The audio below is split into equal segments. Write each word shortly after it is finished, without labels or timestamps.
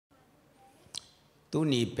ตุ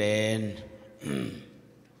นีเป็น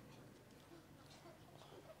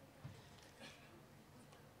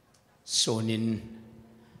โซนิน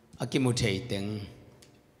อากิมุเทยเต็ง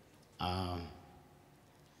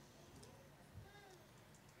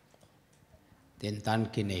เต็นตัน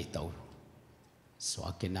กินเอตาวสวา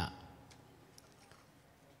กินะ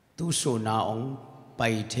ตุโซนาองไป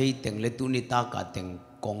เทยเต็งเลตุนิตากาเต็ง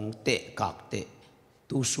กงเตะกากเตะ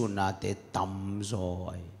ตุโซนาเตะตำซอ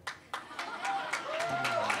ย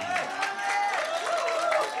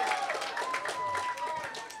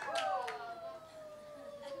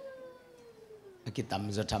kita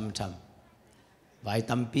mzam vai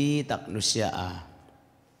tampi tak nusia a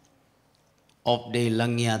of day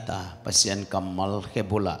langiata pasien kamal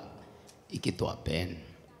khebula ikitu pen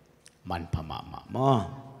man phama ma mo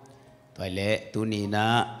toile tunina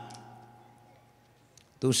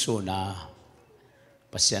tusuna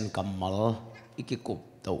pasien kamal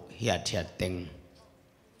ikikup to hiat hiat teng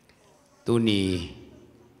tuni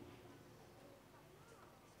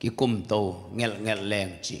kikum to ngel ngel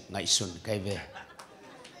leng chi ngai sun kai ve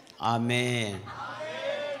amen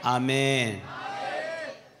amen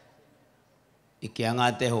ikianga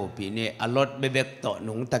te ho pi ni alot bebek to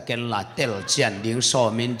nung taken la tel chian ding so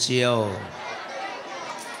min chiao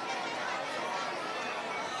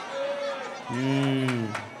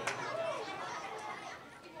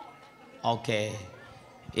okay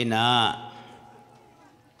ina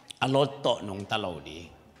alot to nung talo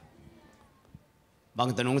di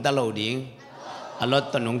bang tanung talo ding alot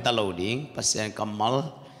tanung talo ding pasien kamal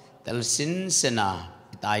tel sin sena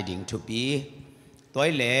tai ding to be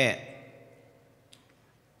toile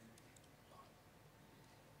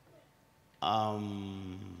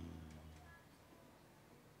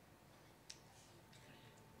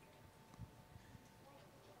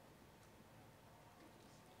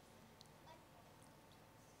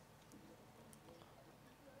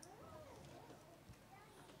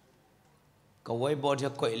có với bố cho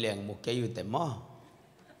quậy liền một cái gì thế mà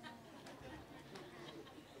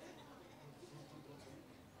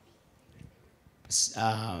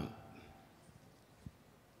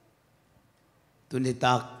tu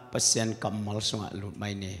nitak pasien kamal sunga lut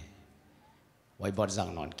mai ne với bố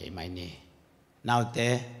rằng non cái mai ne nào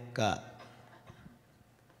te ka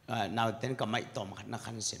nào ten ka mai tom khăn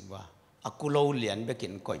khăn sen wa aku lâu liền be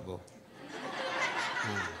kin koi bo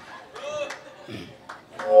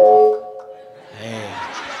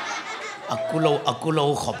aku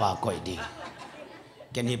lâu khopa koi di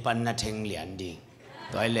ken hi pan na theng lian di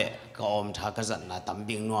toile ka om tha ka zan na tam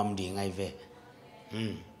bing nuam di ngai ve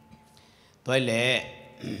toile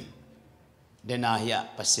dena hiya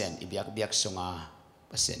pasien ibiak biak sunga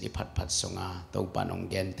pasien i phat phat sunga to panong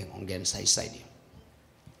gen teng ong gen sai sai di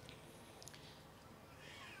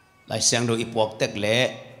lai siang do ipok tek le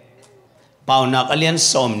pau nak alian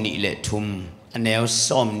som ni le thum anel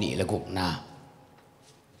som ni le guk na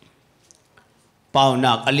pau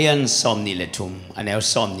nak alian som ni le thum anel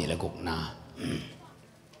som ni le guk na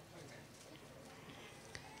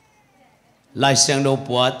lai siang do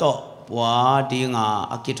pua to pua di nga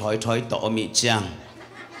aki thoi thoi to mi chang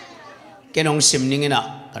kenong sim ning ina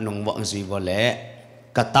kanong wang zui bo le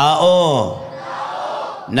kata o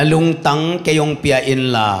nalung tang ke yong pia in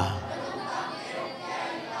la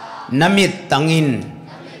namit tangin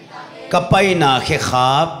kapay na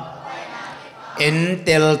khikhap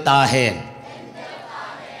entel tahen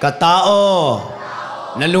katao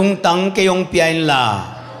nalungtang kayong piyain la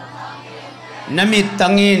namit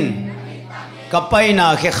tangin kapay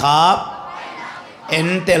na khikhap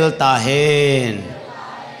entel tahen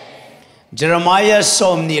Jeremiah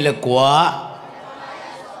som ni le kwa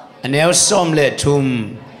anel som le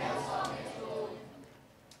thum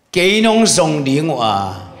kainong song ding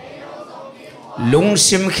wa lung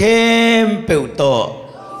sim khem peu to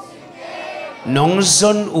nong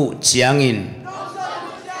zon u chiangin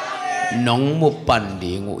nong mu pan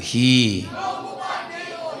di ngu hi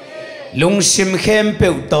lung sim khem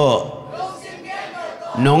peu to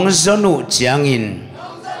nong zon u chiangin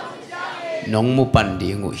nong mu pan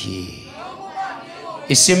di ngu hi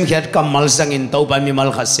isim khat kamal sangin to ba mi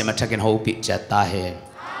mal khasim athakin ho pi cha ta he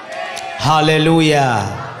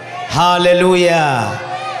hallelujah hallelujah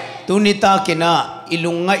tunita kina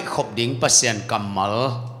ilungai khop ding pasien kamal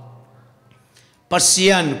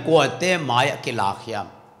pasien kuate maya kilakhyam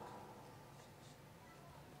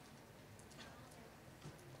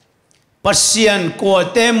pasien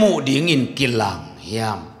kuate mu ding in kilang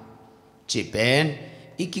hiam chipen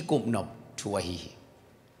ikikup nop thuahi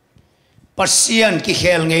pasien ki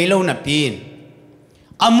khel ngei lo na pin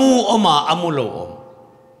amu oma amulo om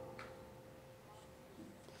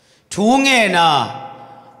thu nge na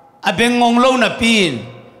abengong lo na pin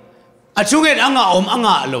achunget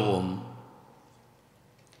anga lo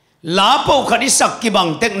la po khadi sak ki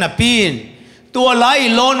bang tek na pin tua lai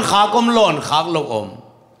lon khak lo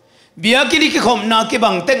bia ki ki khom na ki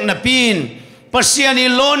bang tek na pin pasiani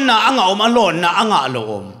lon na anga alon na anga lo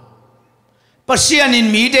pasianin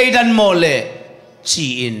mi dei dan mole chi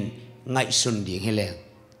in ngai sun ding hele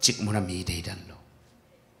chik muna mi dei dan lo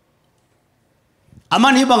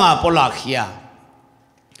aman hi banga polakhia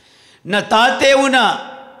na ta te una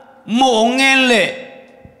mo ngel le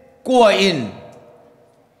kwa in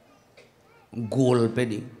gol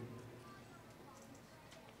pedi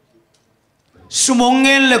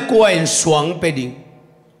sumongel le kwa in swang pedi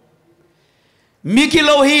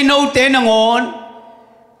mikilo hi no te nangon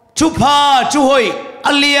chupa chuhoi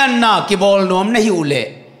alian na kibol nom na hiule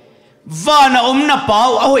vana na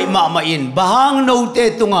pau ahoi ma in bahang no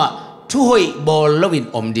te tunga chuhoi bol lovin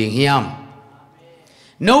ding hiam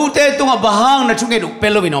no te tunga bahang na chunge duk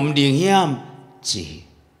pelovin ding hiam chi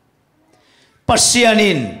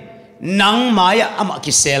pasianin nang maya ama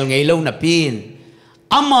kisel ngei lo na pin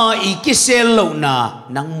ama I kisel lo na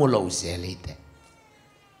nang mulo zelite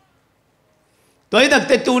toy dak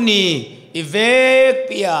te tu ni ivek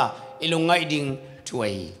pia ilungai ding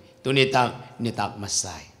tuai tu nitak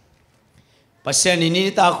masai pasian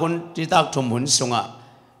ini nitak thumun sunga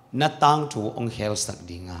natang tu ong hel sak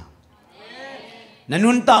dinga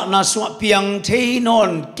nanun tak na suwa piang thei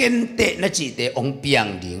non kente na chi te ong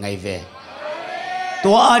piang di ngai ve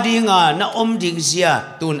to adinga na ding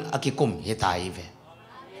sia tun akikum hetai ve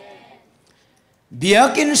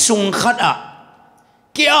biakin sung khat a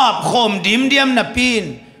ki ap khom dim diam na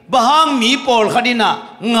pin bahang mi pol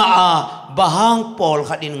khadina nga a bahang pol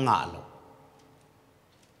khadin nga lo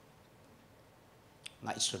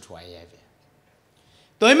ngai su thwai ve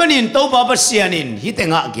toy manin to ba pasianin hi te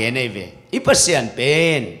nga ge nei ve I pasian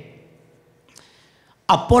pen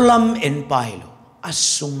apolam en pailo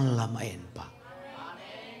asung lam en pa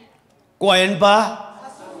ko en pa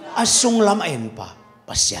asung lam en pa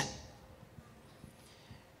pasian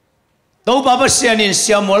to ba pasianin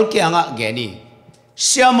siamol ki anga geni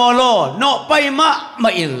siamolo no pai ma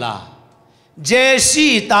in la jesi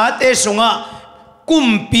ta te sunga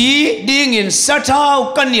kumpi dingin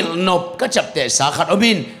sathau kanil nop ka chapte sa khat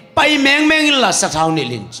obin pai meng la sathau ni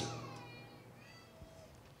linchi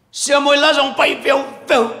siamoi la jong pai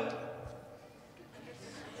veo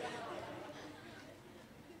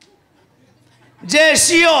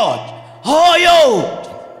jesio hoyo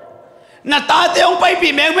na ta te ong pai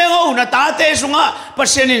pi meng o na ta te sunga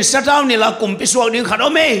pasienin sathau ni la kumpi suak ding khat o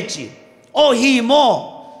me chi o hi mo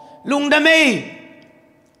lungda me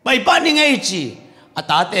pai pa ni ngai chi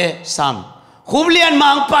atate sam hublian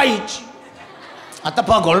mang pai chi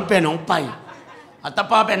atapa gol pe nong pai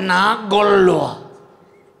atapa pe na gol lo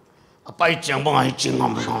apai chang bang ai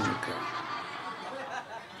chingom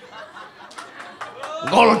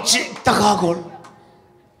gol chi taka gol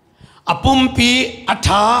apumpi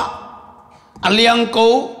atha aliang ko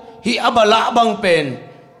hi abala bang pen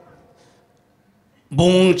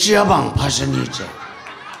bung chia bang phasani che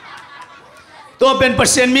to pen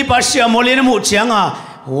pasien mi pasia molina mu chianga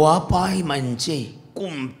wa pai man che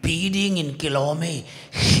kumpi ding in kilome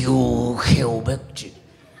hiu bek chi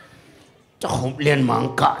cha khom len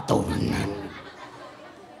mang ka to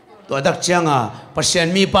dak chianga pasien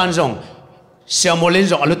mi pan jong siamolin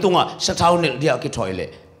jong alutunga sathau nil dia ki thoile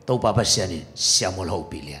to pa pasiani siamol ho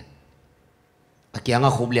pilian akianga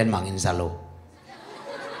khom len mangin zalo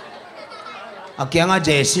akianga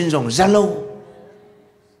jesin jong zalo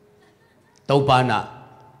tau pa na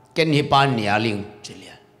ken hi pan ni aling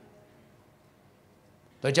chilia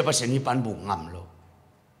to cha pasen hi pan bu ngam lo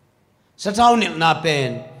sathau ni na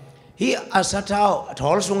pen hi asathau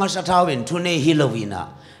thol sunga sathau in thune hi lovina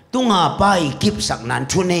tunga pai kip sak nan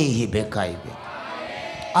thune hi be kai be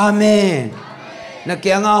amen na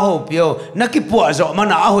kya nga ho pyo na ki pu zo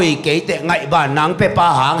mana a hoi ke te ngai ba nang pe pa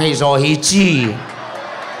hang hi zo hi chi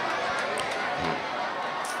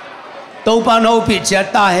to pa no pi cha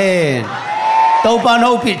ta hen tau pa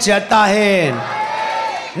no pi cha ta hen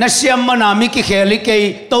na siam mana mi ki kheli ke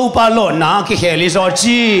tau pa lo na ki kheli zo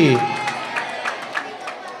chi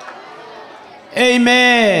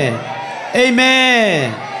amen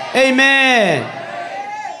amen amen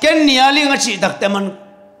ken niali nga chi dak te man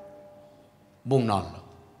bung non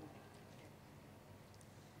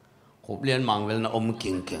khop lian mang vel na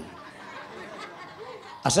king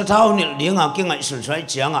asa thau ni dinga ki ngai sun sai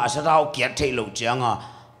chianga asa thau kiat thei lo chianga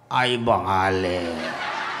ai bang ale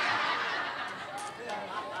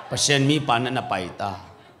pasien mi pa na paita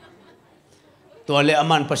to le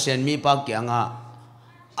aman pasien mi pa kya nga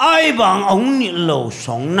ai bang ông ni lo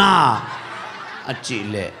song na a chi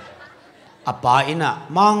le apa ina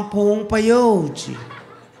mang phung pa yo chi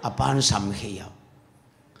apan sam khiao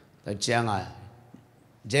ta chang a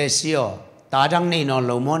jesio ta dang nei non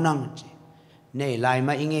lo mo nang chi nei lai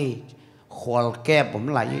ma ingi khol kepผม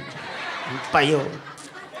lai pa yo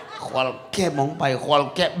khol kep mong pai khol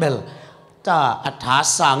kep bel ta atha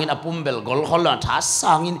sangin apum bel gol khol atha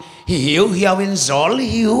sangin hiu hiawin zol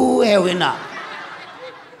hiu hewina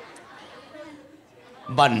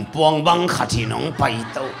ban puang bang khati nong pai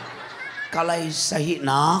to kalai sahi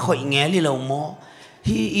na khoi nge li lo mo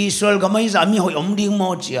hi Israel ga mai za mi hoi om ding mo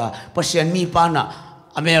chia pasien mi pa na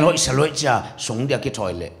amel hoi saloi cha sung dia ki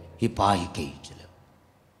thoi le hi pa hi ke chile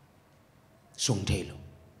sung thei lo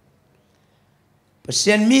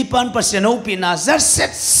pasien mi pan pasien o pina za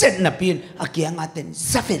set na pin akia ngaten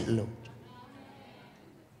zafet lo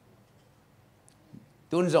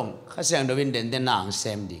tun zong khaseng do win den den na ang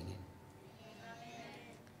sem ding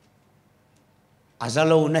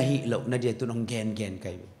azalo na hi lo na dia tunong gen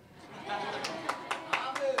kai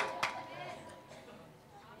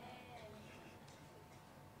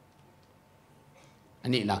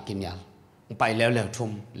ani na kinyal pai leo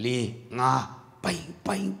thum li nga pai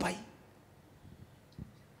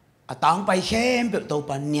atang pai khem pe to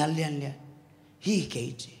pan nyal lian hi ke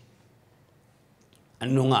chi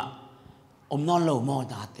anunga om non lo mo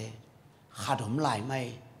ta te khadom lai mai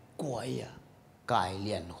kuai ya kai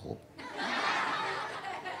lian hop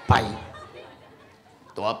pai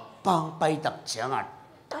to pang pai tak chang at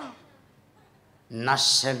na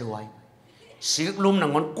selwai sig lum na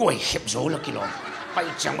ngon kuai khep zo la kilo pai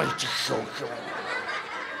chang bai chu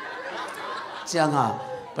chang à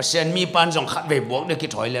pasien mi pan jong khat ve buộc de ki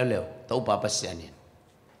thoi leo to pa pasien ni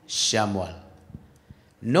Samuel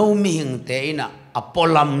no mi hing te ina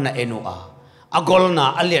apolam na enu a agol na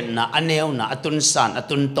alien na aneu na atun san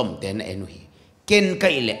atun tom te na enu hi ken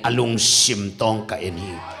kai le alung sim tong ka en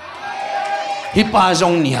hi hi pa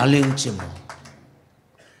jong ni haling chim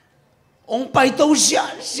ong pai to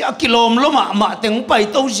sia kilom lo ma teng pai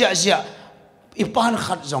to sia ipan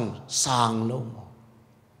khat jong sang lo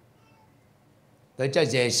tới cha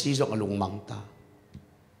dễ si rộng lùng măng ta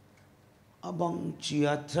abang chia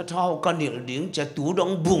sa thao kan niệm tiếng cha tú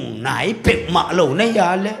đong bùng nải bẹt mạ lẩu này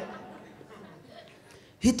ya le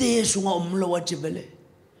hite sung om lo ache bele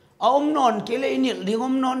om non ke le niệm tiếng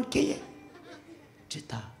om non ke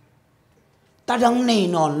chita ta dang nei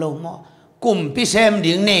non lo mo cùng pi xem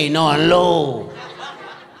tiếng nei non lo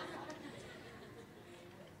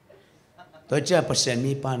tới cha persen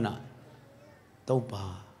mi pa na tau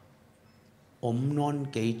pa om non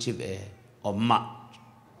cái chip e om ma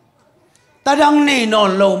ta đang nè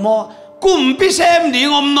non lâu mo cùng pi xem đi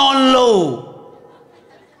om non lâu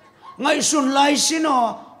ngay xuân lai xin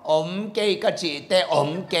nó om cái chị te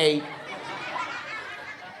om cái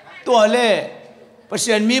tua lệ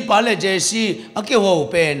pasien mi pa le jesi ake ho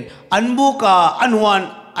pen an buka an wan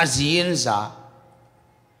azin za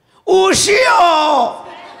ushi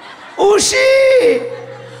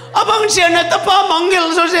abang siya na tapa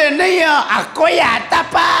manggil so siya na ya ako ya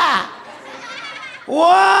tapa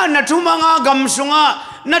wa na tumanga gamsunga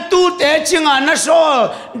na tute chinga na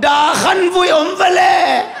sol da khan vui om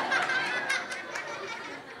vale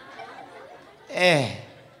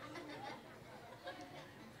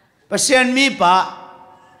pasien mi pa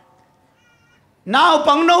nào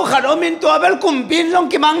pang nâu khát omin tua bel kumpin long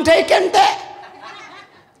kimang thai kente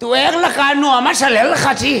tu ek la ka nu ma salel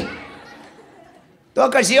khati tua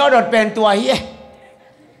cái gì ở bên tua hi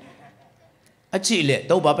à chị lệ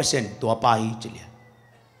đâu ba percent tua pai chị lệ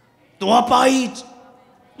tua pai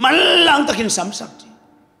mà lang takin sam sak chị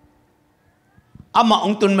ama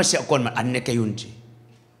ông tun mà sẽ còn mà anh này cái yun chị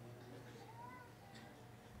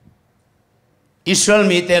Israel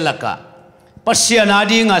mi te laka pasien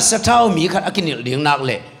adi nga sathau mi khat akinil ding nak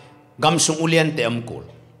le gam sung ulian te am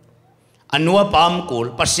kul anua pam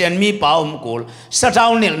kul pasien mi pa kul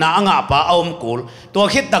sathau nil na anga pa kul to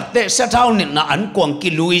khit tak te sathau nil na an kwang ki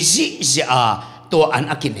luizi ja to an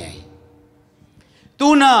akinei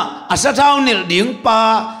tuna asathau nil ding pa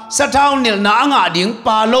sathau nil na anga ding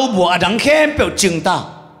pa lo bu adang khem pe ching ta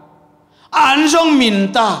an jong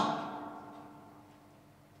min ta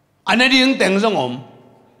ana ding teng jong om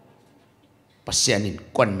pasien in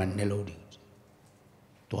kon man ne lo ding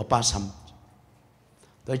to pa sam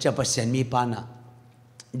tôi cho pasien mi pa na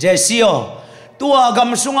jesio tua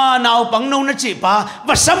gam sunga nào pang nâu na chi pa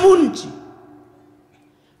và samun chi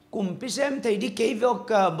kum pi sem thei di ke vok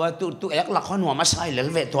ba tu ek la khon wa masai lel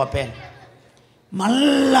ve to pen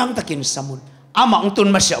malang takin samun ama ong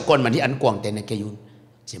tun ma sia kon man hi an kwang te ne ke yun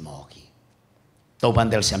chi mo ki to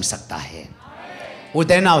bandel sem sakta he อุเ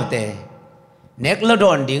ตนเอาเตเน็กละด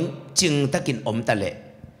อนดิ้งจึงตะกินอมตะเละ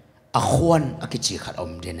อาขวนอากิจิขัดอ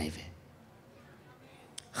มเดนไอเว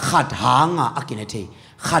ขัดหางอากินเท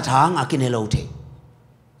ขัดหางอากินเฮโลเท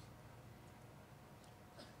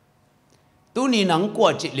ตัวนี้นังกว่า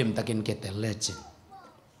จิลิมตะกินเกตเตเลจิ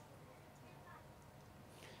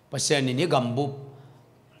ปัสเซียนนี่กำบุบ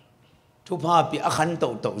ทุพาปีอาขันโต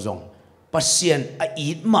โตจงปัสเซียนอี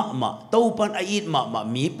ดมาเต้าปันอีดมา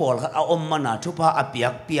มีปอลขัดเอาอมมานาทุพาอเ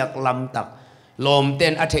ปียกลำตักลมเต้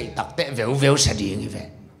นอาเทตักเตะเวลสะดีงี้เว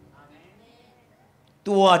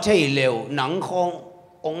ตัวเทเลวหนังของ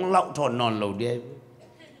องเล่าทอนนอนเหลาเดีย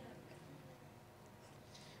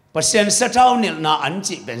ปัสเซียนสะเท้าเนลนาอัน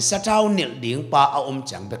จิเป็นสะเท้าเนลดิ่งปาเอาอม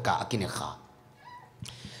จังเบกะกินขา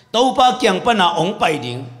ตัวปาเกียงปนาองไป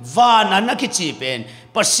ดิ่งวานันนักจิเป็น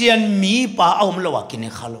ปัสเซียนมีปาเอาอมเลวกิน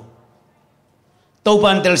ขาโลตัว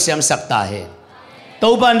ปันเดลเซียมสักตาเฮตั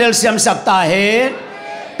วปันเดลเซียมสักตาเฮ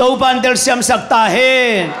ตัวปันเดลเซียมสักตาเฮ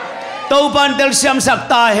ตัวปันเดลเซียมสัก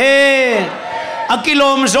ตาเฮอากิโล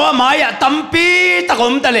มโซมายะตัมปีตะก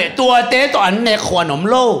มตะเลตัวเตตัวอันเนขวานอม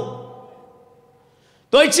โล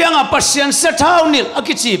ตัวเจียงปัสเซียนสะเท้านิลอา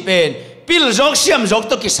กิจีเป็นปิลจอกเซียมจอก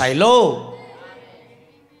ตัวกิไซโล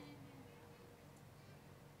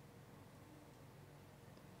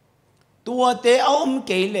ตัวเตเอาอมเ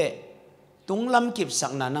กลเลตุงลำกิบสั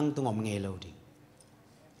กนานังตุงอมเงโลดิ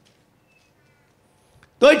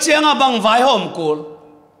ตัวเจียงบังไว้หอม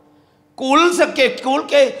กูลสเกกูล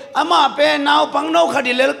เกอามาเป็นนาวปังนาวข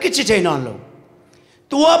ดิเลลกิจิเจนอนโล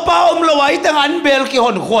ตัวป้าอมโลไว้ตั้งอันเบลกิห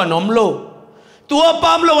อนขวานอมโลตัวป้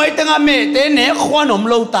ามโลไว้ตั้งอันเมเตเนขวานอม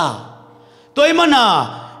โลตาตัวมันน่ะ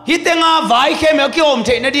ฮิตงาไว้เข้มเอากิอมเท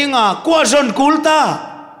นดิ่งอ่ะกว่าจนกูลตา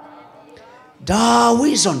ดาวิ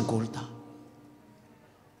จนกูลตา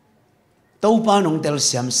ตัวป้านงเดลเ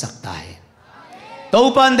ซียมสักตาเฮตัว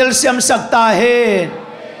ป้านเดลเซียมสักตาเฮ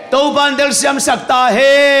ตัวป้านเดลเซียมสักตาเฮ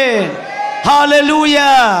ฮาเลลูย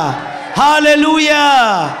าฮาเลลูยา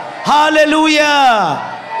ฮาเลลูยา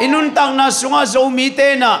อินุนตังนาสุงาโซมีเต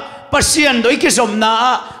นะปัสเซียนโดยกิสมนา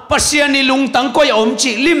ปัสเซียนนิลุงตังก็ยอม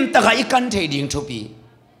จิลิมตะไคอีกันเทดิ่งทุบี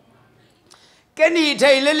แกนี่เท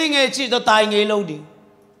เลลิงเอจิตตายไงเราดิ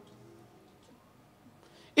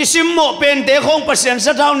อิสิมโมเป็นเตคงปัสเซียนส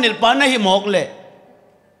ะเท้านิลปานะหิมอกเลย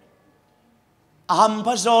อาฮัมพ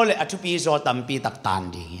ะโซเลยอทุปีโซตัมปีตักตาน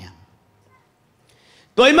ดิ่ง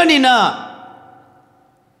ตัวมันนี่นะ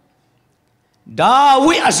ดา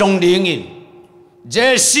วิอาจงดิ่งอินเจ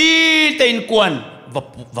สีเต็นกวน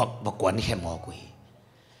วักกวนเขมอกุย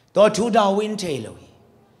ตัวทูดาวินเทลอย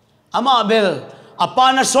อามาเบลอาปา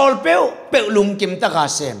นาโซลเปวลุงกิมตะกา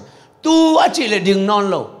เซมตูอาจิเลดิ่งนอน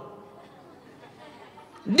โล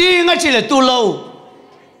ดิ่งอาจิเลตูโล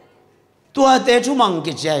ตัวเตทุมัง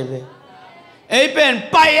กิจใจเวไอเป็น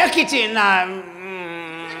ไปอากิจินา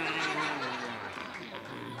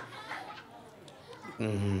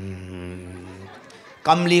ก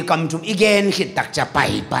ำลีกำจุมอีเกนขิดตักจะไป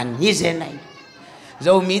ปันนี่เซนไงเร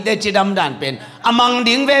ามีแต่จิดำดันเป็นอามัง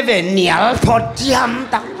ดิ่งเว่เหนียวพอดย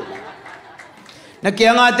ำตักนักเกีย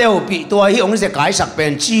งอาเตวปีตัวที่องค์เสกายสักเป็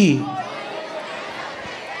นชี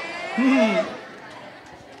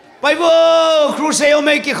ไปบ่ครูเซลไ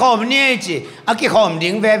ม่กี่ขอมเนี่ยจีอากี่ขอม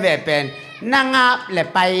ดิ่งเว่เป็นนางอาบเลย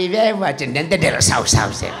ไปเว่ว่าจะเดินแต่เดี๋ยวสาว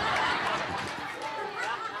เสร็จ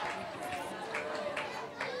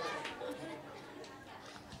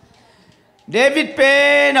เดวิดเป็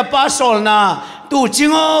นอาปาโซลนาตูจิ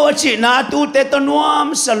งอวจินาตูเตตนวม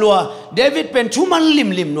สลัวเดวิดเป็นชุมันลิม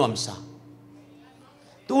นวมซา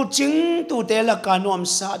ตูจิงตูเตละกานวม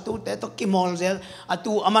ซาตูเตตกิมอลเซลอ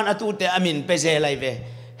ตูอามันอตูเตอามินเปเซไลเว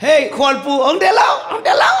เฮ้ยขวลปูองเดลาว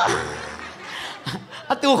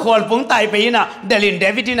อตูขวลปูงตายไปน่ะเดลินเด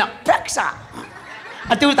วิดน่ะแพ็กซา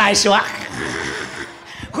อตูตายชัว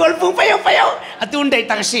ขวลปูไปเอาอตูได้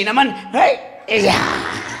ตังสีนะมันเฮ้ยเอีย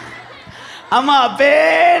อามาเป็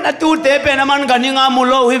นอตูเตเป็นอามันกันยังอามุ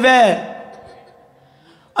โลฮิเว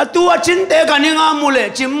อตูอาชินเตกันยังอามุเล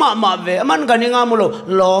จิมมาเวอามันกันยังอามุโล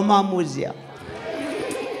โลมามุเซีย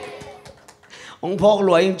องพอกร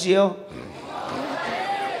วยจริงเจียว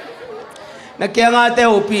นักเกียงอาเต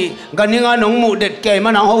หูปีกันยังอาหนงมูเด็ดเกยมั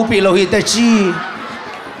นเอาหูปีโลหิตชี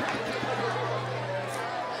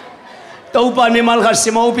ตัวปานิมัลขัดสิ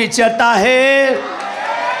มาหูปีเจตาเฮ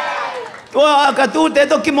ตัวกระตูเต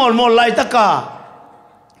ตัวกิมอลไลตะกา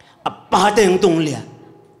ปาเตงตุงเลีย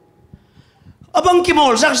abangกิมอ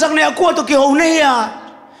ลสักเนี่ยกูตัวกิโฮเนี่ย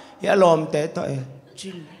ยาลมเตตัวจิ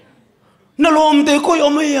ลน่าลมเตกูยอ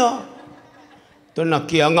มเนี่ยตัวนักเ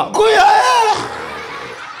กียงอ่ะกูย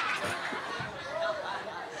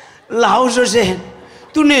เหลาสุดเซน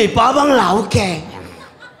ตัวนี่ป้าบังเหลาแก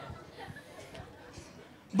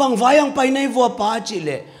bang vayang pai nei vua pa chi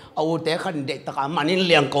le au te khan de ta ka manin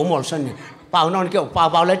liang ko mol san ni pao non kêu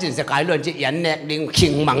pao lấy chuyện sẽ cái luôn chị yến nẹt đi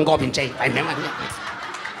khinh mắng có bên chơi phải mấy mà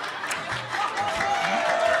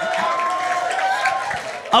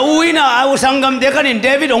ui na au sangam de kan in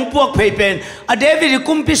David ong puak phei pen a David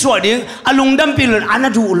kum pi so ding a lungdam pi lun ana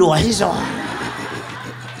du lo hi so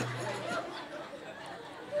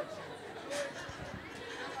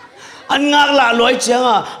an ngak la loi chang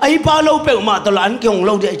a ai pa lo pe ma to la an kyong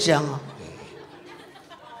lo de chang a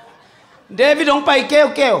David ong pai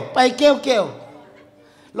kêu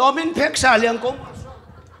lo min phek sa liang ko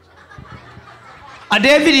a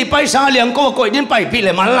David đi pai sa liang ko ko din pai pi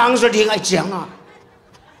le ma lang so ding ai chang a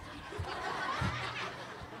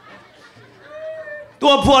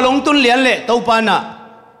tua phua long tun lian le to pa na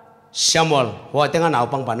Samuel wa tenga nau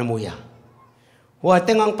pang pa na mu ya wa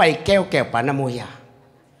tengang pai kêu pa na mu ya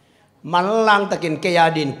man lang takin ke ya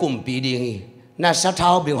din kum pi ding na sa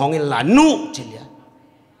thao bing hong in la nu chilia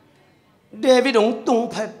David ong tung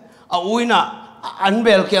phet a ui na an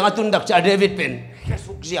bel kyang atun dak cha David pen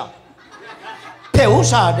kesuk zia peu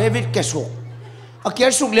sa David kesuk a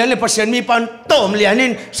kesuk lian le pasien mi pan tom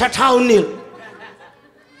lianin sa thao nil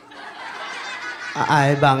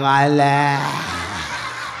ai bang ai la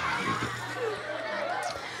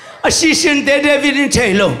a si sin de David in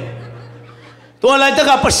chelo tua lai ta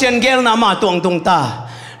ka pasien gel na ma tuang tung ta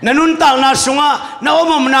nanun tang na sunga na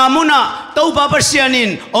omam na muna to pa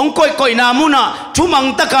pasianin ong koi na muna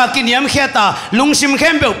thumang taka kiniam kheta lungsim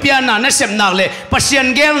khem be piana na sem nak le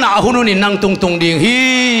pasian gel na ahununin nang tung tung ding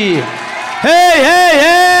hi hey hey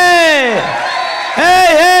hey hey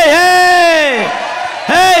hey hey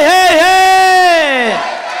hey hey hey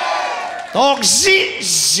tok si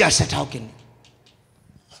sia sa taukin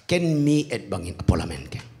ken mi et bangin apolamen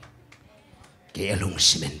ke alung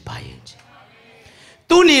simen payen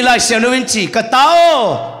tu ni lai sia novin chi ka tao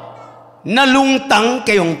na lung tang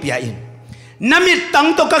ke yong pia in namit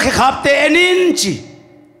tang to ka khap te enin chi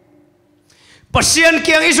pasien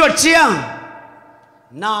kyang iso chiang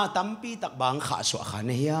na tampi tak bang kha so kha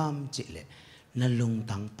ne yam chi le na lung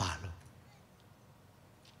tang pa lo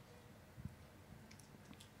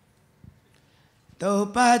to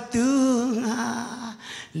pa tu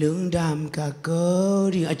lung dam ka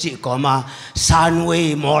ko ri a chi ko ma san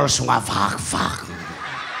wei mol sunga phak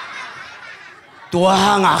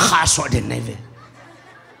tua nga kha so den nei ve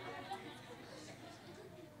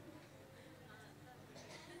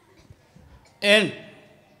en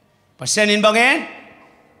pasen in bangen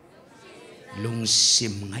lung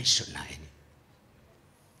sim ngai so nai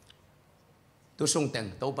tu sung teng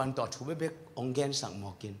to ban to thu be ong gen sang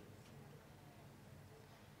mo kin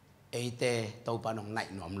ate to pan ong nai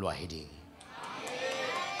nom loi hi ding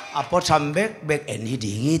apo cham bek en hi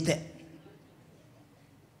ding hi te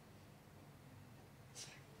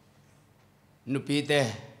nupi te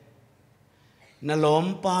na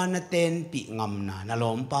lom pa na ten pi ngam na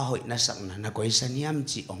lom pa hoi na sak na koi san yam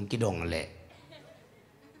chi ong ki dong le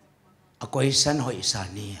a koi san hoi sa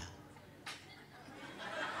ni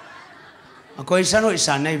a koi san hoi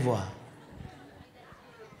sa nei bua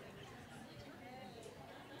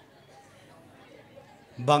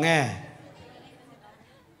bange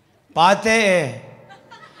pate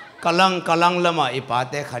kalang lama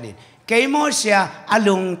ipate khani keimo sia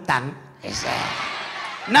alung tang esa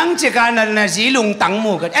nang chika na si lung tang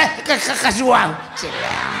mo ka ka suang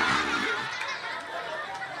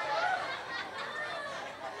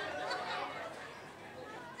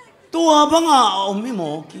tua banga omi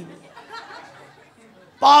mo ki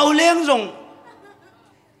pao leng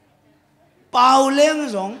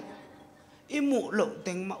rong imu lo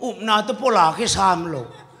teng ma na to pola ke sam lo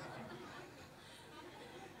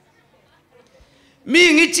mi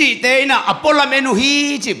ngi chi te na apola menu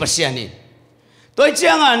hi chi pasiani toi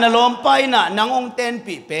chianga na lom pai na nangong ten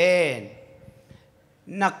pi pen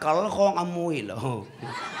na kal khong amui lo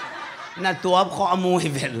na tuap kho amui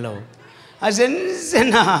vel lo azen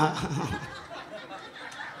zena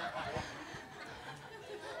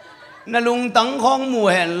na lung tang khong mu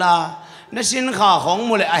hen la na sin kha khong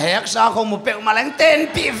mu le a hek sa khong mu pe ma lang ten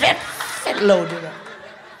pi vet lo de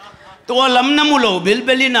tua lam na mu lo bil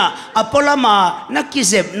belina apola ma na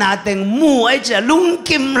kisep na teng mu ai cha lung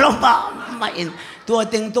kim lo ba ma in tua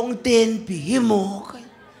teng tong ten pi hi mo kai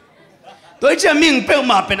toi cha ming pe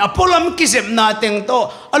ma pen apolam kisep na teng to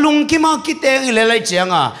alung ki ma ki teng le lai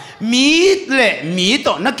chianga mi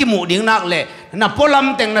to na ki mu ding nak le na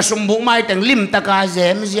polam teng na sumbung mai teng lim ta ka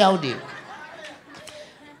zem ziao di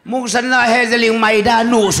mung san na he zeling mai da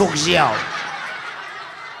nu suk ziao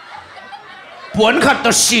puan khat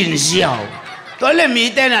to sin ziao toi le mi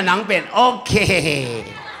te na nang pen okay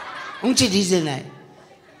ong chi di ze nai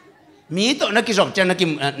mi to na ki job chang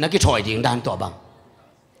na ki thoi ding dan to bang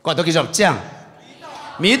ko to ki job chang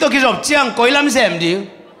mi to ki job chang koi lam sem ding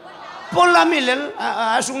polam ilel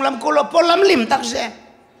sung lam ko lo polam lim tak se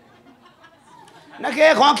na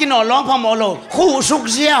ke kho ki no long pha mo lo khu suk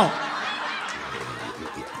jiao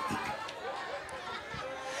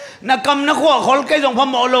na cầm na khua khol cái dòng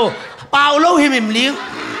phàm mộ lô bao lâu hi mìm liếng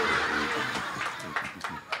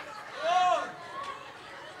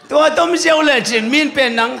tua tôm siêu là chuyện miên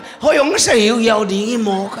bền nắng hồi ông sẽ hiểu đi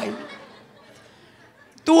mò cái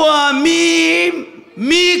tua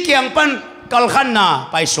mi kiang pan kal khan na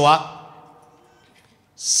pai xóa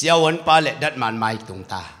siêu ấn pa lệ đất màn mai tung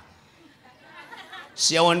ta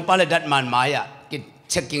siêu ấn pa lệ đất màn mai à cái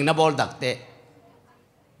checking na bol đặc tệ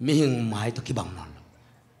mi hình mai to ki bang non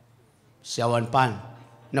siêu ấn pan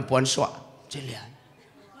na puan xóa chế liền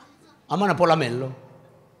ama na pola melo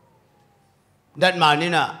đất màn ni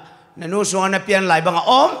na nu xuống na pian lại bằng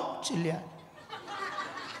ôm chế liền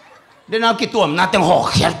đến nào cái tuồng na tiếng họ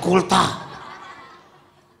khét cul ta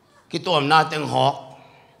cái tuồng na tiếng họ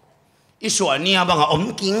ít số nia bằng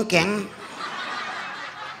ôm kính kén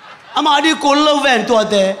ama đi cul lâu ven tua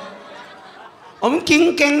thế ôm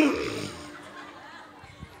kính kén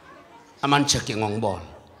aman check cái ngong bol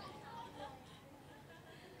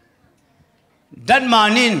đất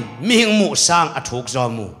manin mi hình mũ sang thuộc do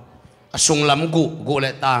mũ sung lam gu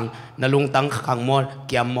lệ tang na lung tang khang mo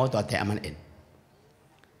kiam mo tua thế aman en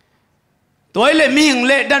tối lệ mi hình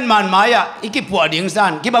lệ đất man maya iki pua ding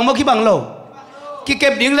san ki bang mo ki bang lo ki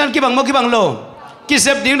kep ding san ki bang mo ki bang lo ki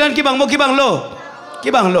sep ding san ki bang mo ki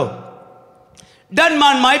bang lo đất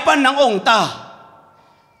man mai pan nang ong ta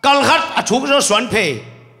kal khat thuộc do suan phe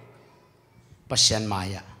pasien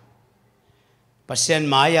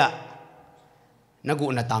maya na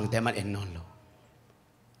gu na tang te man en non lo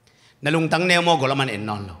na lung tang neo mo go la man en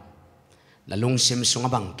non lo la lung sim sunga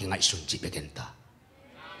bang ki ngai sun chi beken ta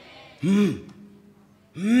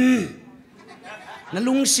na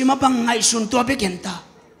lung sim bang ngai sun to beken ta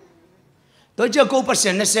to je ko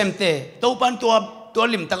pasien na sem te to pan to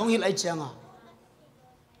lim ta kong hil ai changa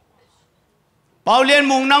PAU LIAN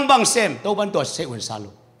MUNG nang bang sem to pan to se un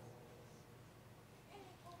salo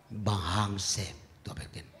bang hang sem to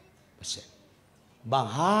beken pasien bang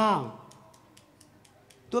hang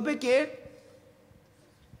tua pe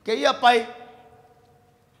ke ya pai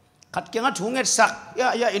khat kyang thu nget sak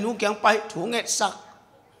ya inu kyang pai thu nget sak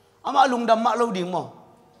ama lung dam ma lo ding mo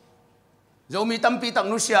zomi tampi tak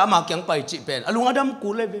nu sia ama kyang pai chi pen alung adam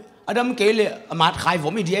ku le ve adam ke le amat khai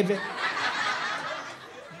vom i die ve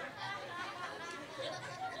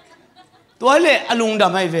tua le alung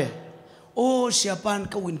dam ai ve o sia pan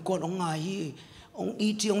ka win kon ong ngai ong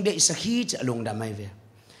i ti ong de sakhi cha alung dam ai ve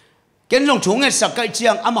kiến dòng chúng nghe sắc cái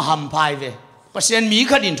chiang am hầm phai về pasien mỹ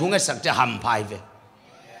khát in chúng nghe sắc cha hầm phai về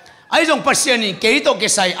ai dòng pasien in kế to cái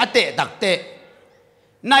sai ate đặc tệ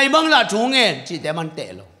này băng là chúng nghe chỉ để man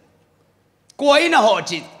tệ lo cuối na họ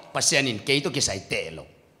chỉ pasien in kế to cái sai tệ lo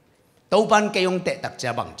tàu ban cái ông tệ đặc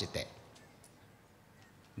cha bằng chỉ tệ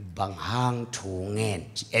bằng hang chúng nghe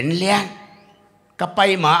en lian cái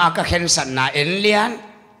pai mà cái khen sẵn na en lian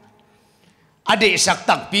ade sắc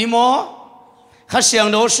tắc pi mo khát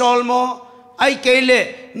xiang đồ sol mo ai kể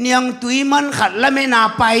lệ niang tui man khát la me na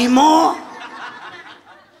pai mo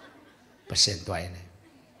pasien toai này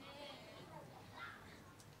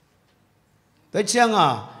tới chăng à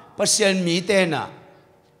pasien mi tên à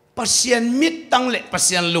pasien mít tăng lệ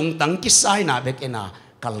pasien lung tăng cái sai na bek na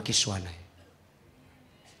kal cái suan này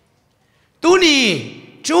tu ni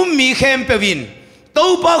chú mi khem pe vin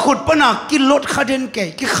tàu ba khut pana cái lót khaden ke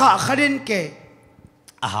cái khaden ke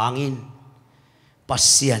hangin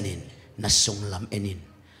pasienin na sung lam enin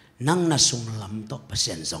nang na sung lam to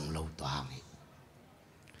pasien zong lo to hangi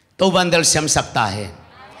to bandel siam sakta hen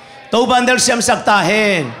to bandel siam sakta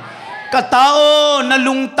hen ka tao na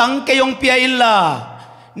lung tang ke yong pia illa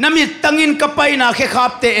namit tangin kapay na khe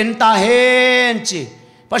khap te en ta hen chi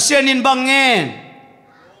pasienin bangen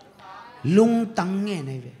lung tang nge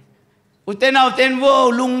nei ve uten au ten wo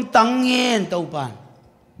lung tang ngen to pan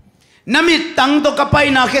namit tang to kapay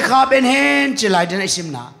na khe khap en hen chi lai den isim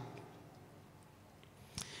na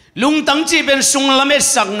lung tang chi ben sung lamet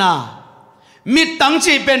sak na mit tang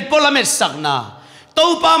chi ben polamet sak na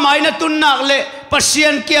to pa mai na tun nak le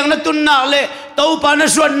pasien kiang na tun nak le to pa na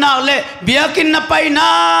suan nak le biakin na pai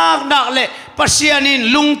nak le pasienin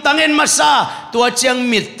lung tang en masa tua chiang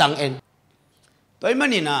mit tang en toy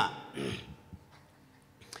manina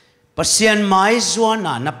pasien mai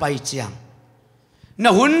zuana na pai chiang na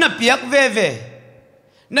hun na piak ve ve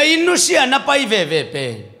na inusia na pai ve ve pe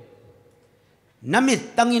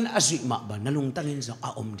namit tangin azui ma ba nalung tangin zong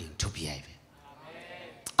a om ding thu pi ai ve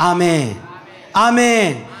Amen.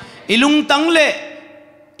 Amen. Ilung tang le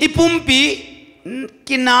ipumpi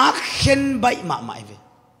kinakhen bai ma mai ve.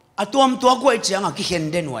 Atuam tua ko chiang a ki hen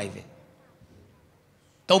den wai ve.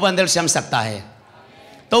 To bandel siam sakta hai.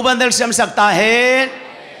 To bandel siam sakta hai.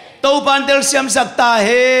 To bandel siam sakta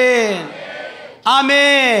hai.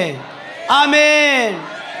 Amen. Amen.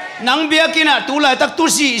 Nang biakina tulai tak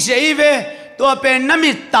tusi se ve. To pen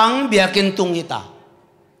namit tang biakin tung ita.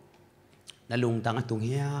 Nalung tang atung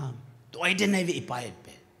hiam. To ai den ai ve ipaet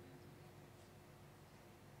pe.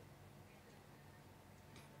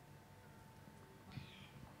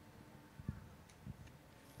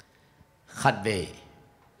 Khat ve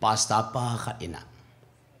pasta pa khat ina.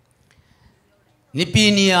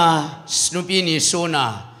 Nipinia snupini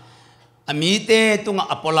sona amite tunga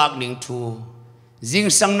apolak ning thu jing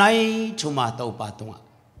sang nai thuma to pa tunga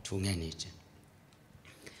thu nge ni chen.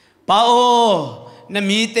 Pao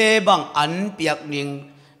namite bang an piak ning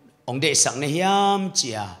ong de sang ne hiam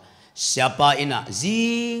chia siapa ina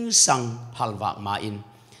jing sang phalwak ma in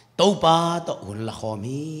to pa to un la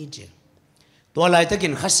khomi je. Tua lai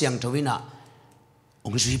takin khasyang thawina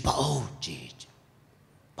ong sui pa o chi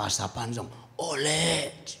pasapan jong ole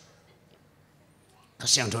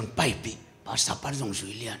khasyang thon pai pi pasapan jong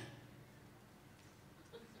sui lian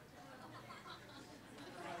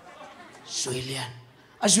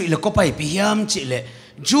a sui le ko pai pi hiam chi le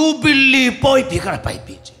jubilee poi pi kara pai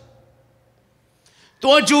pi chi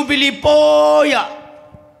tua jubilee poya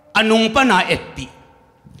anung pana et pi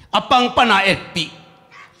apang pana et pi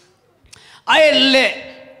aele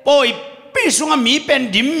poi pisunga mi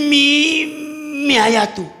pen dim mi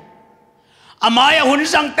ayatu amaya hun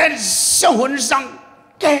sang ten sang hun sang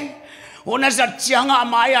ke hun asat chianga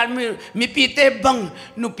amaya mi pite bang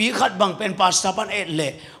nu pi khat bang pen pastapan ele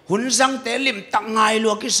hun sang te lim tak ngai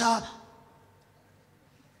lo kisa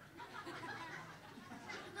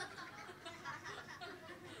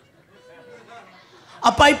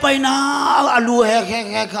apai pai na alu he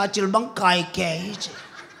chil bang kai ke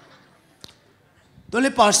Tole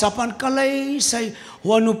pasapan kalai say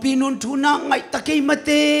wanu pinun tuna ngai takay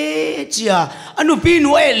mate chia anu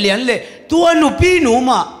pinu lian le tu anu pinu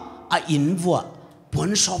ma a inwa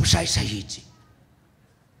pon sop sai ji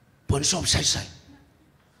pon sop sai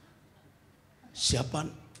siapan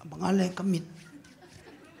mangale kamit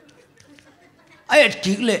ayat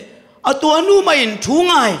kikle atu anu main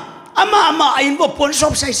thungai ama a inwa pon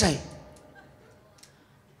sop sai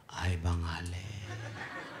ay bangale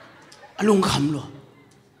alung kham lo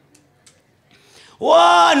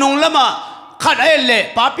Wah, nung lama khat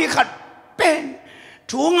ele papi khat pen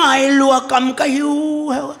thu ngai lua kam kayu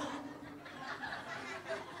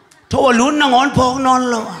tho lun na ngon phok non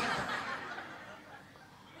lo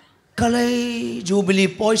kalai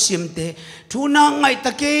jubilee poi simte thu na ngai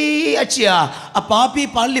take achia a papi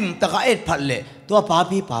palim taka et phalle to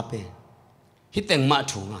papi pape hiteng ma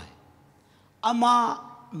thu ngai ama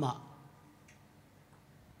ma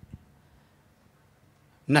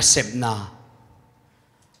nasebna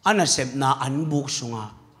ana sebna an buk sunga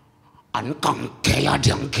an kang ke ya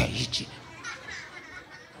diang ke ichi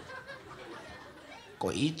ko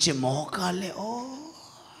ichi mo ka le o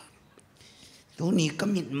tu ni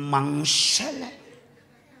kamit mang sele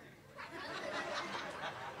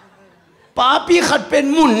papi khat pen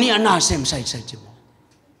mun ni ana sem sai chi mo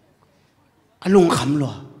alung kham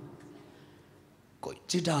lo ko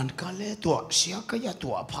chi dan ka le to sia ka ya to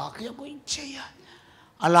pha ka ya ko che ya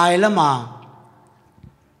alai lama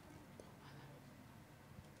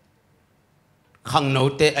khang nấu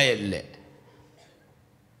tê ai lệ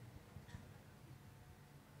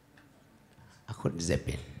akut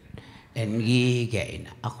zepin engi gain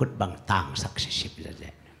akut bang tang successip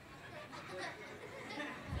lệ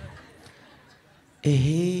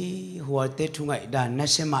hua tê thu ngai dan na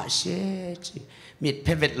se ma se mit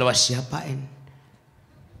phevet lo siapa en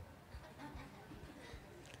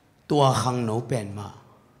tua khang nấu pen ma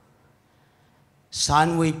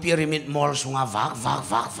Sunway Pyramid Mall sunga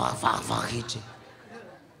vak hi chi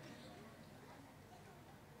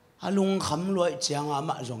alung kham loi chianga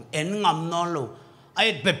ma jong en ngam non lo ai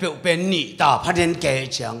pe pen ni ta phaden ke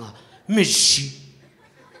chianga mishi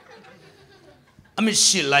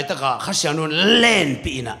amishi lai ta ka khasian non len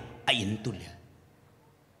pi na a in tu le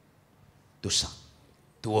tu sa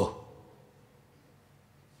tu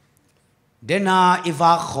dena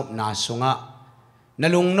iwa khop na sunga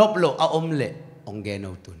nalung nop lo a om le ong ge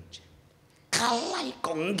no tun kalai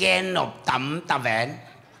kong ge nop tam ta ven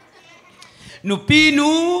nu pi nu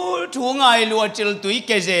thu ngai lo chil tui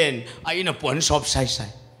ke zen ai na pon sop sai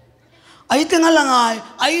ai tenga langai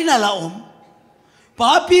ai na la om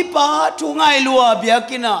pi pa chu ngai lua bia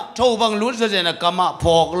kina thâu bang lut zo jena kama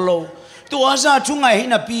phok lo tua za chu ngai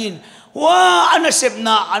na pin wa ana sep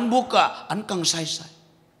na an buka an kang sai sai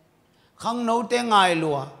khang no te ngai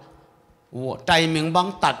lua wo timing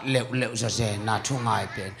bang tat leu leu za jena chu ngai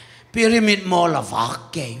pen pyramid mo la vak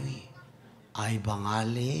ke wi ai bang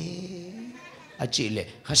ale a chi le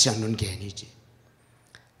kha sang nun ke ni chi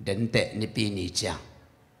den te ni pi ni chang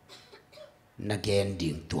na gen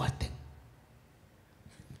ding tua te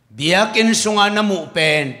biakin sunga namu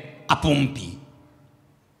pen apumpi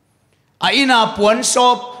aina puan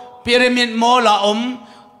sop pyramid mo la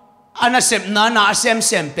ana sep na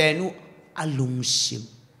sem penu alung sim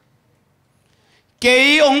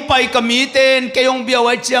kei ong pai kamiten kei ong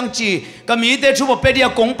biawai chiang chi kamite chu pe dia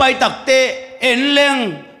kong pai takte en leng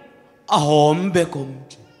a hom bekom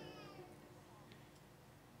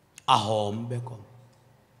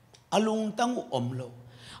alung tang omlo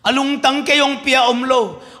alung tang ke yong pia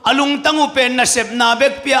omlo alung tang u pen na sep na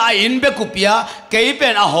bek pia a in be ku pia ke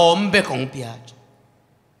pen a hom be kong pia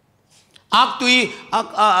aktui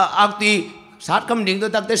sát kam ding to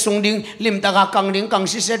takte sung ding lim taka kang ding kang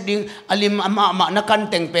si set ding alim ama na kan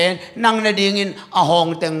teng pen nang na ding in a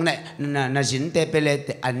hong teng na jin te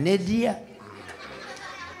pelete ane dia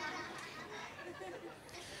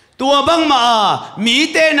tua bang ma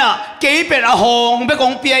mi te na ke pen a hong be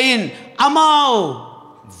kong pia in amao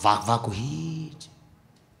vak ku hi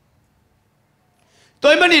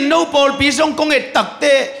toy manin no pol pi song kong et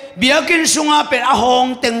takte biakin sunga pen a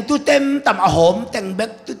hong teng tu tem tam a hom teng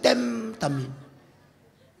bek tu tem tamin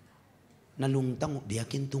nalung tang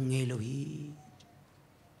biakin tu nge lo hi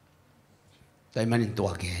toy manin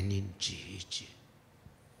tua ke nin chi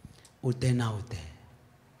ute na ute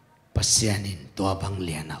pasianin tua bang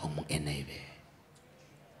liana omong enai ve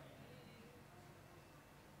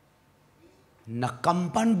na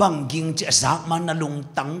kampan bang ging che sak man na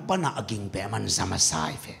lung tang pa na aging pe man sama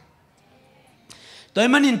sai fe toy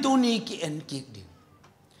manin tu ni ki en ki ding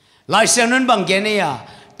lai sian bang gene ya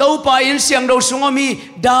tau pa in siang do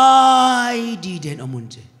sungomi dai di den omun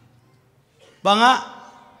che banga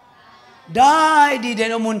dai di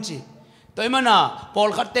den omun che toy mana pol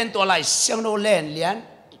khaten to lai siang do len lian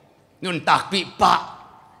nun tak pi pa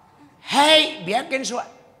hey biakin so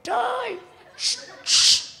dai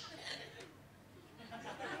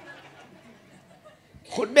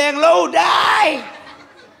khut beng lâu đai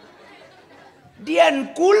điền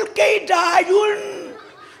cul cây đai yun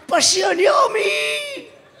pasio niomi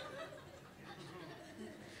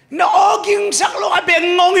nó oging sắc lo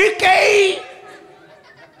beng ngong hi cây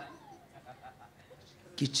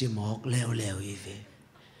kichimok leo ive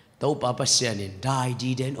tau pa pasianin dai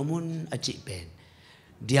di den omun achi pen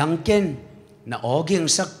diang ken na oging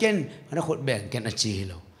sak ken na khut beng ken achi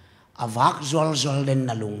lo avak zol den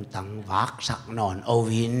na lung tang vak sak non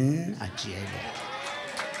ovin achi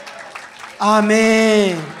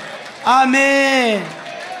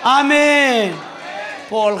amen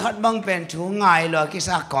Paul khat bang pen thu ngai lo ki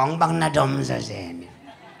sa kong bang na dom za zen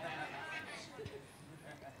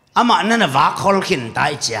ama na vak khol khin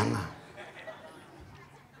tai chiang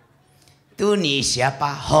tu ni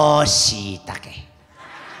siapa hosi take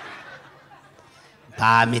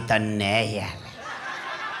pamitan ne ya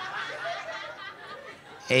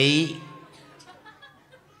ấy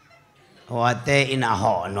hoa tê in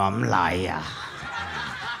họ nóm lại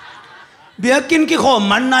biết kinh cái khổ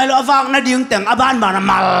mắn này lo vang nó điên tiếng aban mà nó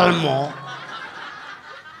mal mỏ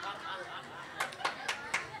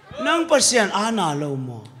nang pasien ana lo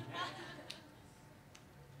mo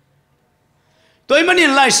tôi mà nhìn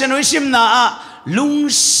lại xem nói sim na lung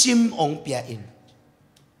sim ong pia in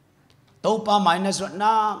tàu pa mai na suat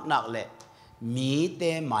nak lệ mi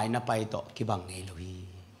te mai na pai to ki bang ngei lo hi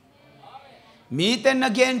mi ten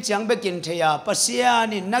again chang bekin thaya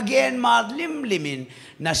pasian in again ma limin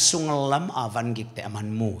na sunglam avan gik te aman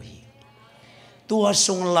mui tua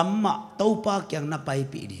sunglam ma topa kyang na pai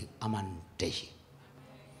pi di aman te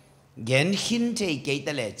gen hin te ke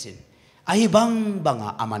te lechin ai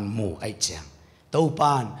banga aman mu ai chang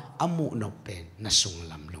topan amu no pen na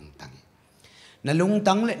sunglam lungtang na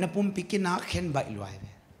lungtang le na pum pikina khen bai loi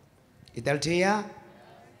ve itel thia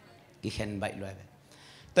ki khen bai loi ve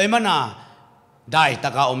toy mana dai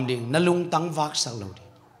taka om ding na lung tang vak sak lo di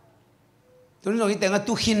tun lo ite nga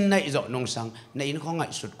tu hin nai zo nong sang na in kho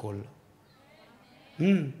ngai sut kol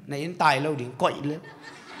na in tai lo ding koi le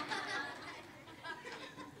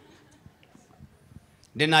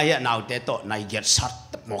den ai naw te to nai get sat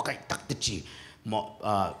mo kai tak te chi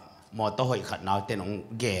mo to hoi khat naw te nong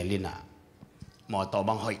ge lina mo to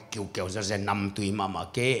bang hoi kiu za zen nam tui ma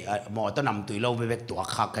ke mo to nam tui lo ve tua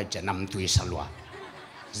kha kai cha nam tui salwa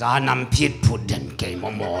จานำพิษพูดเด่นเกม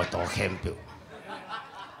มอตัวเข้มปิว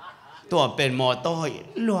ตัวเป็นมอตัว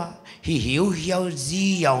ลัวหิวเหี่ยวจี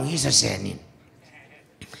ยองฮิสเซนิน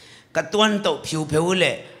กระตุ้นตัวผิวเผาเล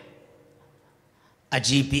ย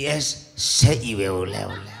GPS เสียอีเวลแล้ว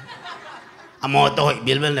มอตัว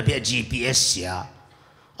บิลเบลนับ GPS เสีย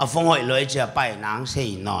ฟงหอยเลยจะไปนางเสีย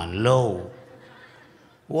นอนโล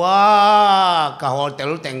ว้ากะโฮเต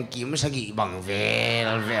ลแต่งกิมสกีบังเวล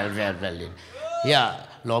ยา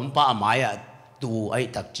ล้มป้าไม้อะตัวไอ้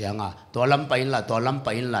ตักเจียงตัวลำไปล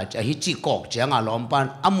ะจะฮิจิกอกเจียงล้มป้า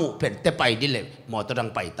อามุเป็ดเตไปดิเลยมอตัวดัง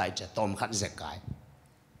ไปตายจะต้มขันเสกาย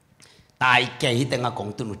ตายแก่ฮิตงากง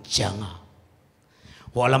ตุนุเจียง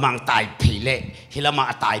หัวละมังตายผีเละฮิละมัง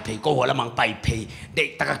ตายผีก็หัวละมังไปผีเด็ก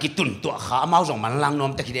ตะกิตุนตัวขาเมาส่งมันลังน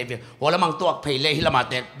มตะกิเดบหัวละมังตัวผีเละฮิละมัง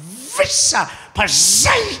เด็กวิสาพันใจ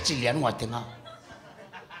จิเลียนหัวเต็ง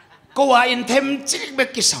ก็ว่าอินเทมจิกเบ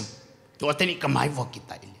กิสัมตัวเทนิกไม่วกิ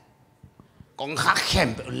ตายเลยกองข้าเข้ม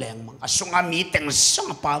เป็นแรงมังส่งอามีเต็งส่ง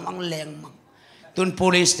ปามังแรงมังตุน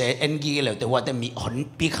police เอ็นกีเลยแต่ว่าแต่มีหัน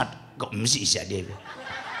ปีขัดก็ไม่ใช่เสียเดียว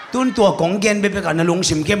ตุนตัวกองเกนไปกันนลุง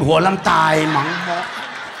สิมเข้มหัวลำตายมัง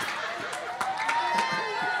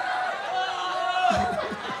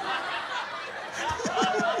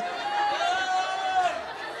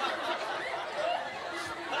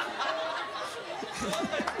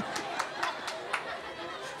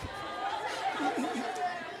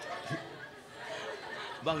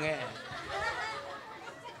บังเอ๋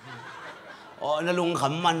อ๋อนลุงข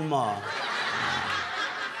ำมันมา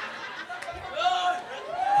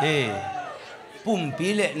เฮ้ปุ่มปี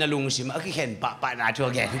เละนลุงสิมาขี้เข็นปะนาชัว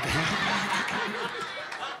แก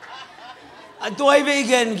ตัวไอ้เว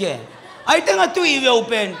กันแกไอ้ตั้งตัวอีเวลเ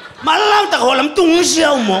ป็นมาเล่าตะโขลำตุ้งเสีย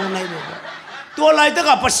วมองในตัวอะไรตั้ง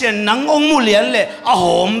กับเปอร์เซ็นต์นังองมุเลียนเลยอ่ะห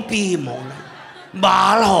อมปีมองบา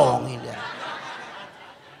ลหองนี่เลย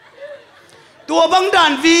ตัวบางด่า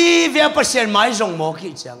นวีเปอร์เซ็นต์ไม่ส่งหมอ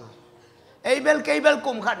ขี้จังไอ้เบล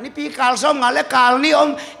กุมขัดนี่ปีกาลซ้อมงานและกาลนี่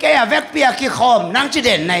แกอยากแวกเปียกขี้คอมนั่งจีเ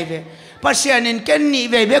ด่นในเวเปอร์เซ็นต์นี่แกนี่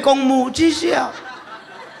เวกงมูจีเสีย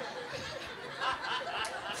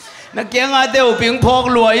นักเกียงอาเดียวปิงพอก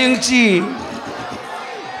ลัวยังจี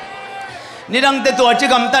นี่ดังแต่ตัวจี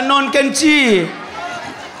กำตันนอนกันจี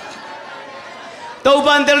ตัว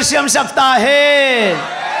บันเดลเซียมสับตาเฮ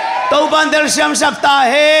ตัวบันเดลเซียมสับตา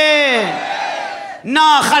เฮน่า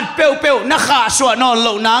ขัดเปียวนักขาสวดนอนเห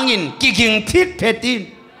ล่านางอินกิกิงพิษเพติน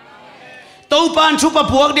ตัวปานชุบ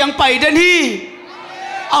พวกเดียงไปเดินฮี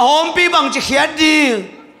อาหอมปีบังจะเขียดดี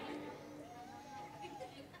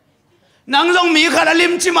นางลงมีขัดลิ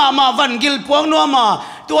มจิมาวันกิลพวงนัวมา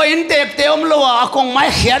ตัวอินเตปเตอมลัวอากงไม้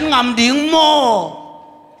เขียนงามดิ่งโม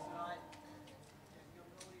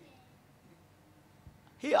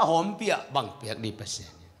ฮีอาหอมปีบังเปียกดีเปอร์เซ็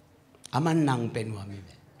นต์อามันนางเป็นว่ามี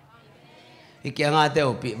อีกอย่างอาเดียว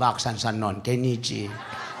ปีวักสันนอนแค่นี้จี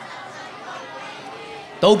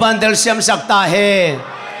ตัวบันเดลเซียมสักตาเฮ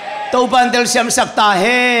ตัวบันเดลเซียมสักตาเฮ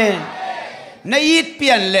นายเป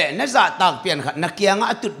ลี่ยนเลยนายจะตากเปลี่ยนขัดนักเกียง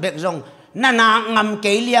อาตุดเบกซงนานางำเก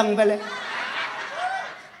ลียงไปเลย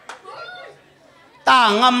ตา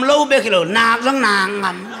งำลูเบกโลนากซงนาง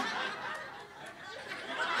ำ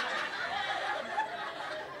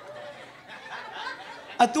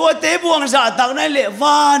ตัวเตบวงสะตักนั่นแหละว่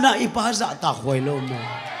านะอีภาษาตักไว้โลม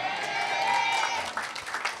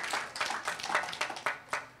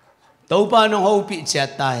ตัวปานงหูปิเจ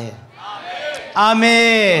ตายอาเม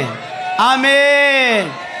นอาเมน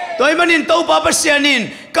ตัวมันนินตัวปาปัสยานิน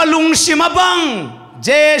กลุงสิมาบังเจ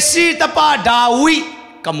สีตาปาดาวิ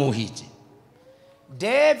กมูฮิจเด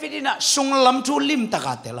วิดน่ะสุงลำทุลิมตะก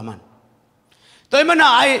าเตลมันตัวมัน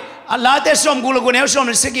ไอ้ลาเตสอมกุลกุเนวสอม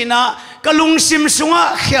สกินะกลุงซิมสุงะ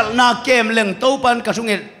เขลนาเกมเล็งตัวปันกสุงเ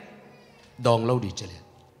อดองเราดีเจเลย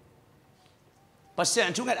ปัสยา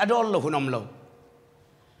นสุงเออดอลโลหุนอมโล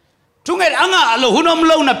สุงเออ่างะโลหุนอมโ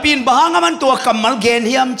ลน่ะปีนบางมันตัวกำมัลเกน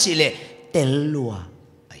ฮิมจิเลเตลัว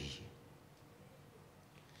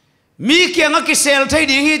มีเกียงกิเซลไทย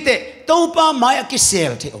ดิ่งฮิเตตัวป้าไม้กิเซ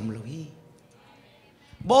ลไทยอมโลฮี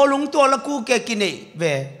บอลุงตัวละกูเกกินเอเว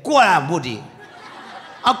กัวบุดี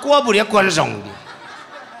กัวบุดีกัวซงดี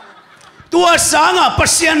ตัวสางะปั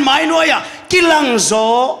สยันไม้นัวยกิลังโซ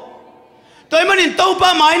ตัวมันอินตัวป้า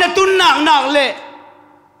ไม้น่ะตุนหนักเลย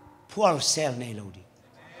พวกเซลในโลดี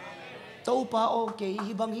ตัวป้าโอเค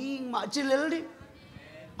ฮิบังฮิงมาจิเลลดี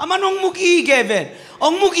อามันองมุกีเกเวนอ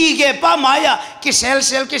งมุกีเกป้าไม้กิเซ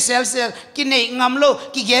ลกินเองงำโล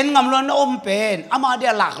กิเกนงำโลน่ะอมเป็นอามาเดี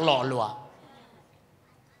ยหลักหล่อลัว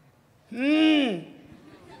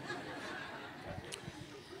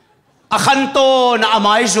อาคันโตนะอาม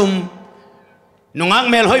ายซุม nungang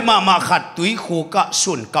mel hoi ma khat tui khu ka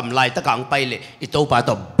sun kam lai ta kang pai le I to pa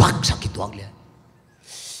to bak sak tuang le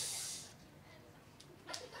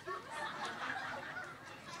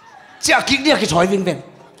cha kik dia ki choi ving veng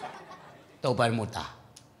to pa mu ta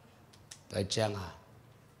toi chang ha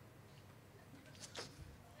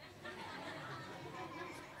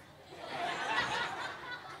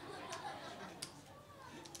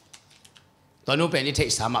tôi nói về như thế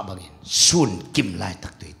sao mà bằng sun kim lại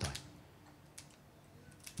tắc tùy tôi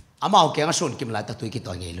mau kéo sun kim lại tắc tùy cái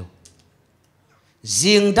tôi nghe luôn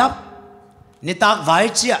riêng đắp Nitak vài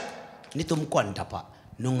chia ni tum quan đắp à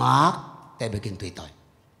nung ác tại bên kinh tùy tôi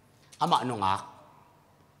nung ác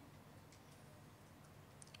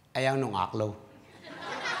ai ăn nung ác lâu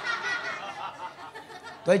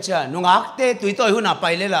tôi chưa nung ác te tùy tôi hôm nào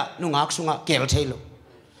bay lên là nung ác sung ác kéo chơi luôn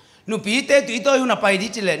nụ pí te tùy tôi hôm nào bay đi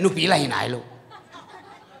chơi là nụ pí là hình ai luôn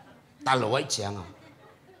ta lỗi chăng à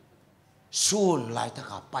sun lại ta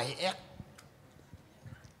cả bay ép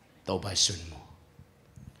tàu bay sun mò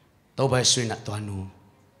tàu bay sun là toàn nu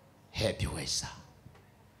happy way sa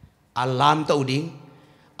alarm tàu điên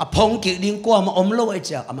phong kỹ điên qua mà lâu ấy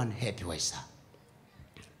chăng aman happy way sa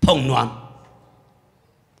phong nuam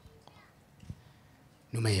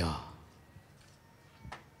nu mày à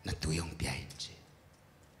na tu yong piai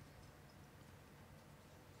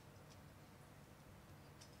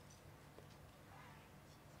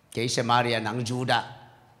cái Samaria nắng Juda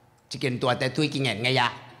chỉ cần tua tay tôi kinh nghiệm ngay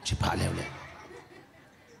ya chỉ phá leo leo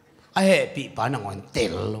ai bị phá nang on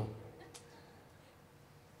tel lo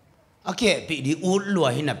ai bị đi út lùa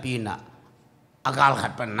hin na pina agal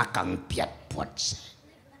khat pan nakang piat pot se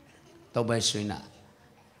tao bay suy na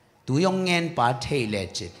tu yong ngen pa thei le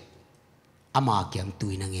chit ama kyang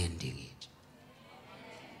tui na ngen đi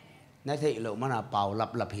na thei lo mana pau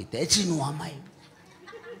lap hi te chi nuam mai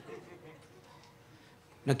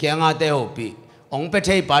nó kia ngã tê hồ bị ông bé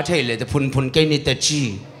thấy bà thấy là phun cái này ta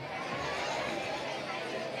chi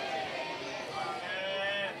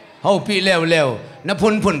hồ bị leo nó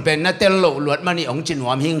phun bên nó tên lộ luật mà ni ông chỉ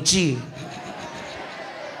nói hiền chi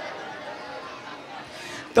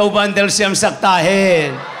tàu ban del xem sắc ta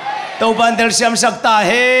hết tàu ban del xem sắc ta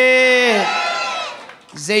hết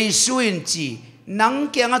dây xuyên chi nắng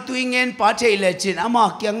kia ngã tuy nghe bà thấy là chỉ ama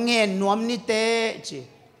kia nghe nuam ni tê chi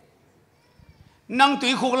nang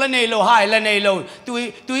tui khúc là này lâu hai là này lâu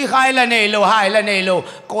tui khai là này lâu hai là này lâu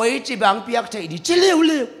coi chỉ bằng piak chạy đi chỉ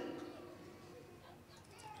liều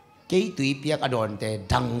cái tui piak adon te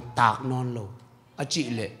đăng tạc non lâu à chị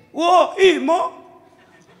lệ ô ý mò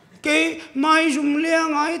cái mai dùng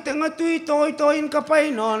liang ai tiếng tui tôi in cà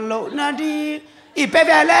phê non lâu na đi ý bé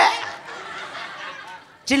bé lệ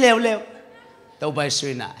chỉ liều tao bay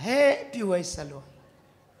suy na happy way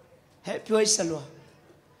salwa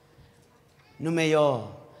numeyo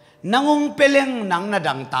nangong peleng nang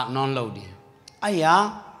nadang tak non lo di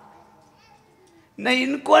aya na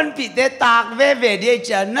in quan pi te tak ve đi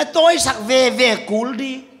cha na tôi sak ve cool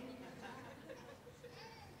đi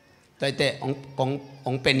toi te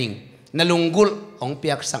ong pening na lungul ong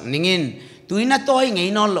piak sak ningin tui na tôi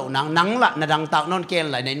ngai non lo nang la nadang tak non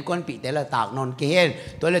ken la na in quan pi te la tak non ken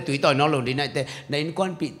tôi la tui toi non lo di na te na in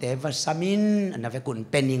quan pi te vasamin na ve kun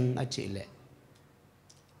pening a chi le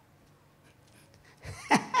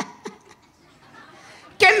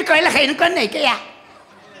Ken coi là hình con này cái à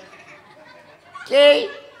chị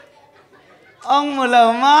ông một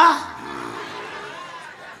lầu má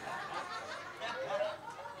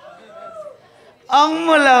ông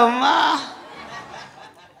một lầu má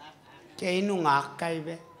chị nó ngạc cây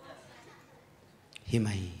bé hi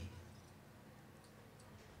mày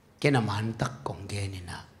cái nào mà anh tắc còn ghê này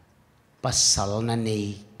nè pasal na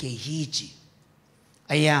này cái hi chị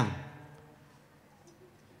ai yang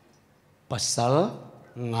pasal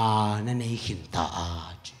nga na nei khinta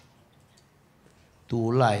a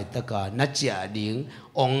tu lai taka na chia ding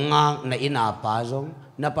ong nga na ina pa zong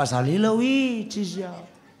na pasal hilawi chi sia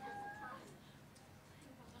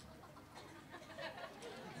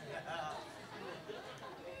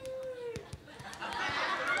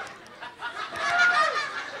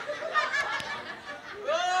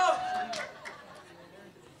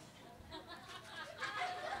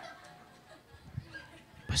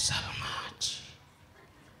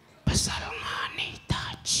pasal nga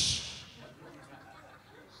Nitak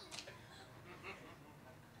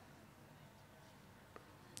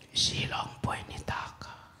silong boy Nitak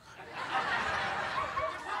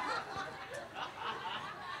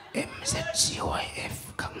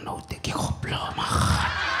MZCYF kang note ki koplo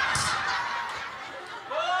makat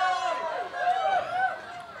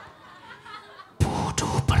pudu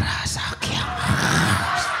perasa kyang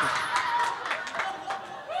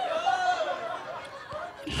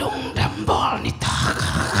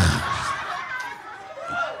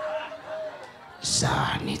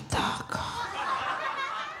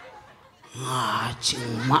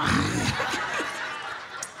ma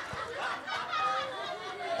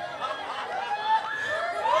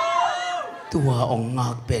tua ong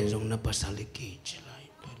ngak pen jong na pasaliki chilai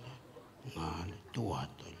ngal tua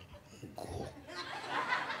to go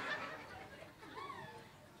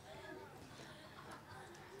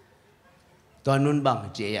tuanun bang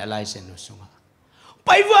je ya lai sen no sunga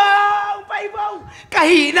pai vau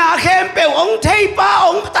kahi na khem pe ong thei pa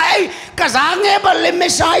ong tai ka za nge ba le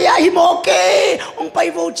mesaya hi mo ke ong pai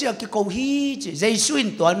vau chia ki ko hi je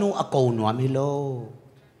jesuin tuanu a ko nuam hi lo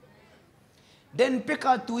den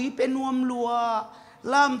peka tui penuam lua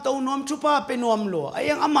lam tau nuam chupa penuam lua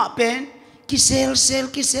ayang ama pen ki sel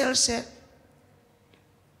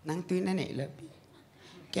nang tui na nei le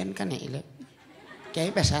ken ka nei le kai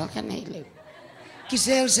basal ka nei le ki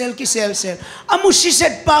sel amu si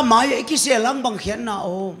set pa maya ki selang bang khian na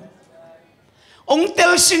ong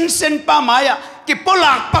tel sin sen pa maya ki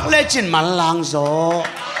polak pak le chin man lang zo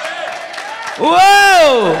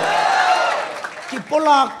wow ki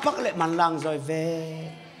polak pak le man lang zoi ve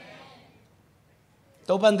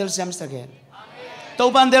to bandel sam saken to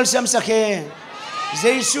bandel sam saken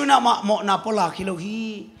jesu na ma mo na polak hilo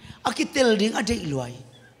hi akitel ding ade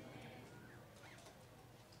luai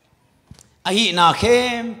ahi na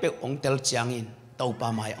khem pe ong tel chiangin to pa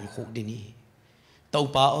mai ang khuk dini to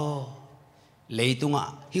pa o leitunga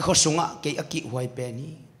hi khosunga ke aki huai pe ni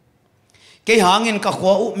ke hangin ka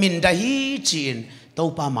khwa u min da hi chin to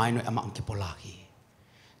pa mai no amang ki polaki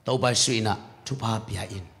to ba suina thu pa pia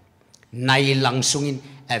in nai lang sungin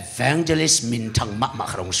evangelist min thang ma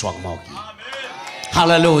khrong swang mo ki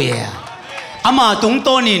hallelujah ama tung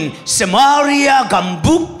tonin samaria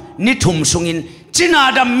gambuk ni thum sungin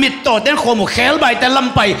china dam mit to ten khomu khel bai te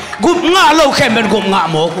lampai gup nga lo khem ben gup nga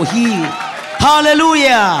mo ko hi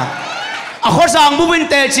hallelujah a khosang bu bin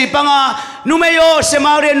te chi panga numeyo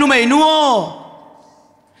samaria numei nuo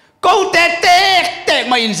ko te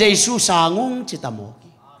ma in jesu sangung chitamo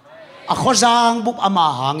a khosang bup ama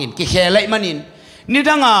hangin ki khelai manin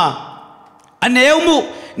nidanga aneumu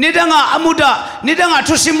nidanga amuda nidanga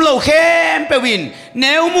thusim lo khem pewin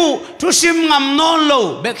neumu thusim ngam non lo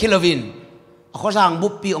bekhilovin ako sang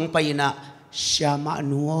bupi ong paina syama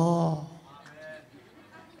nuo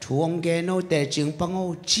thuong geno te ching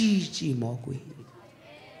pango chi mo kui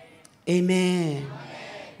amen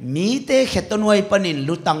mi te khetonwai panin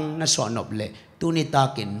lutang na sonop le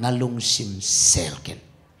tunita kin nalung sim selken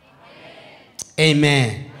amen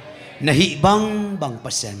nahi bang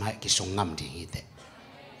pasen mai ki sungam ding ite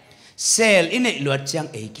sel ine luat chang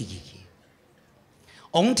e ki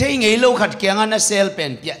ong thei ngei lo khat kyanga na sel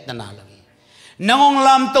pen pya tana la nangong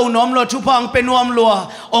lam to nom lo chupang penuam lo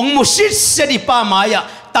ong musit se di pa maya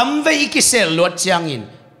tamve ikisel lot chiangin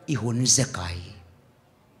ihun zekai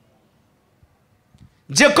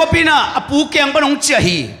jacobina apu kyang panong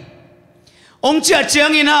chahi ong cha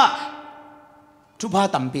chiangina chupa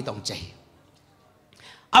tampi tong chahi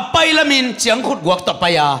apai lamin chiang khut guak to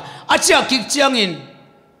paya acha kik chiangin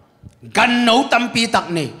gan no tampi tak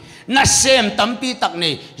ne na sem tampi tak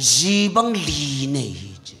ne jibang li ne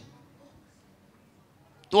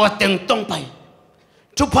tua teng tong pai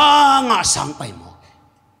chupa nga sang pai mo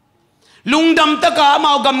lungdam taka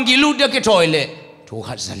mau gam gilu de ke toile thu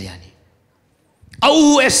khat zaliani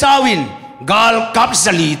au esawin gal kap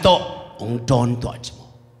zali to ong don to chmo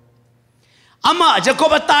ama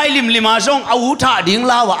jacob tai lima jong au tha ding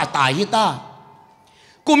lawa atai ta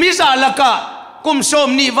kumisa laka kum som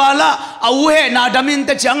ni wala au he na damin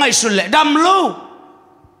te changai sulle dam lo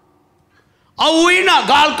awina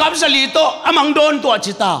gal kap salito amang don to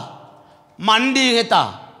chita mandi ngeta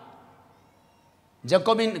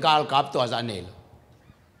jacobin gal kap to azanel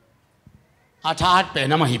athat pe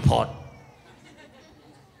na hi phot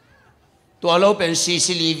to lo pen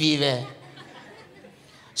sicily vive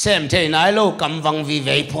sem the nai lo kam wang vi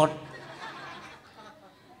ve phot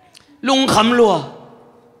lung kham lua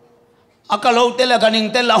akalo te la ganing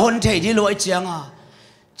te la hon thei di lo chianga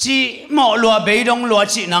chi mo lua be dong lua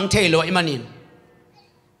chi nang thei lo imanin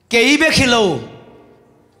kei be khilo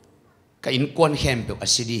ka in kon khem pe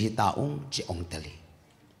asidi hi ta ong chi ong tali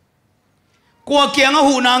kwa kyang a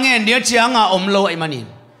hu na nge dia chiang a om lo imanin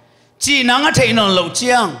chi nang a thei non lo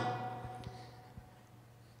chiang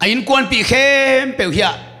a in kon pi khem pe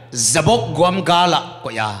hia zabok guam gala ko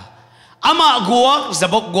ya ama guak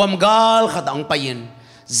zabok guam gal khatang payin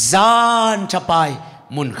zan chapai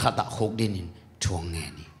mun khata khok dinin thuang nge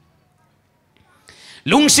ni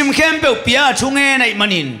lungsim khem pe pia thunge nai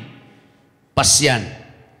manin pasian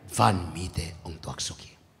van mi te ong tuak suki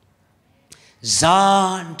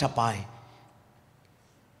zan tapai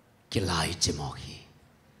kilai chimoki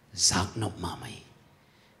zak nop mamai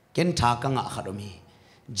ken tha ka nga khadomi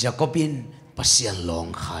Jacobin pasian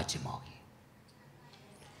long kha chimogi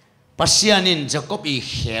pasianin Jacobi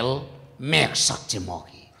hel mek sak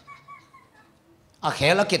chimogi a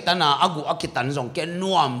khela kitana agu akitan zong ke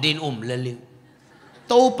nuam din leli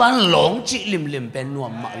to pan long chi lim pen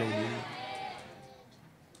nuam ma lo ni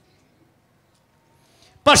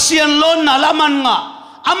pasian lon na laman nga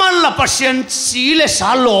aman la pasian si le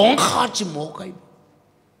sa long kha chimokai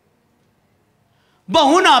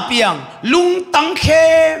bahuna piang lung tang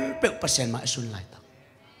khem pe pasian ma sun lai ta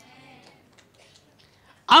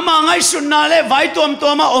ama ngai sun na le vai tom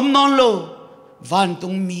ma om non lo van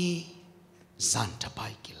tung mi san ta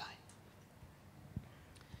pai kilai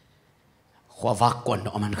khwa vak kon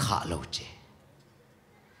no man kha lo che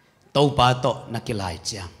to pa to na kilai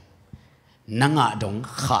chiang nanga dong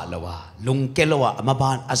kha lawa lung ke lawa ama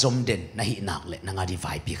ban azom den na hi nak le nanga di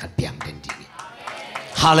vai pi khat piang den di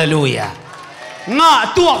hallelujah nga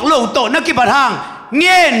tuak lo to na ki hang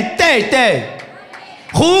ngien te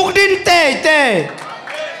huk din te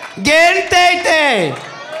gen te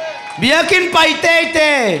biakin pai te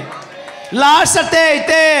la sa te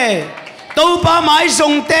to pa mai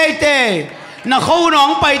song te na khâu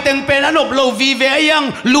nong pai teng pen anop lo vi ve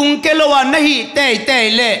yang lung ke lo na hi te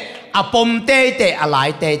le apom te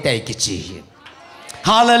alai te ki chi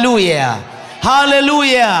hallelujah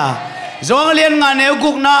hallelujah zong lian nga ne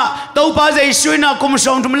guk na to pa jai sui na kum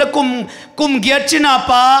song tum le kum giat china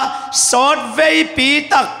pa sot vei pi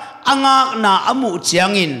tak angak na amu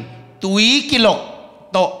chiangin tui kilok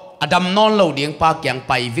to adam non lo ding pa kyang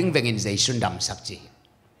pai ving in jai sun dam sak chi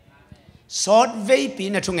sot vei pi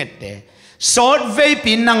na thunget te sot vei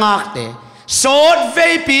pi na ngak te sot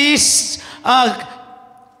vei pi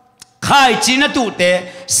khai chi na tu te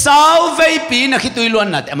sau vei pi na khitui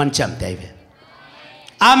luan na te man cham te ve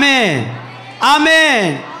amen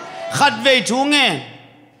amen khát về chú nghe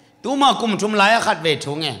tú mà cùng chung lại khát về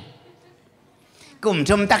chú nghe cùng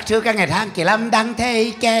chung tắc chứ các ngày tháng kỳ lắm đáng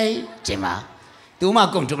thấy cái chị mà tú mà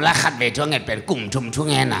cùng chung lại khát về chú nghe bên cùng chung chú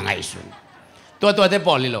nghe là ngày xuân tôi thế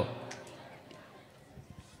bỏ đi lo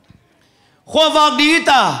khoa vạc đi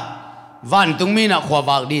ta van tung mi na khoa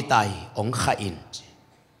vạc đi tai ông khai in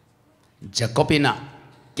Jacobina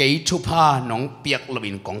cái chú pa nong piak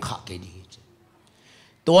lobin con khạc cái đi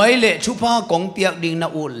tuổi lệ chú pa con piak ding na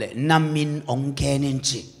u lệ nam min ông kê nên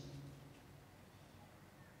chị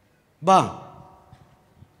bang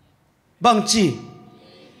chi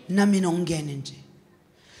nam min ông kê nên chị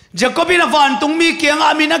Jacobina van tung mi kiang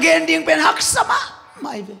amin again ding pen hak sama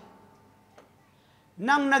mai ve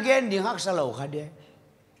nang again ding hak salo khade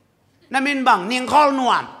nam min bang ning khol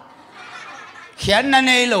nuam khian na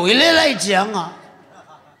nei lo ile lai chiang à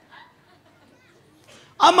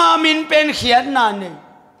ama min pen khian na nei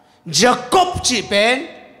Jacob chỉ pen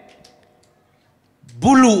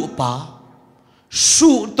bulu pa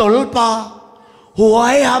su tol pa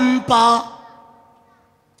huai ham pa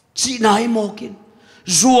chỉ nai mo kin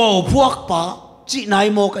zuo phuak pa chỉ nai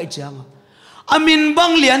mo kai chiang amin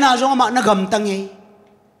bang lian a zong ma na gam tangi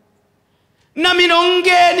namin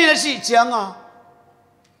ongge ni la si chiang a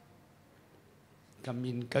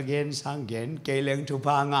kamin ka gen sang gen ke leng thu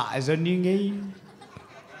pa nga zon ni ngei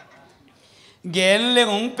gen leng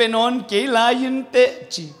ong penon ke la yin te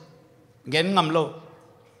chi gen ngam lo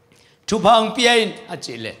thu pa ong piain a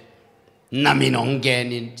chi le namin ong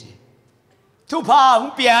gen in chi thu pa ong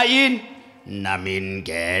piain namin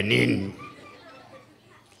gen in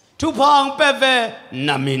thu pa ong pe ve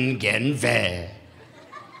namin gen ve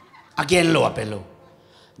again lo apelo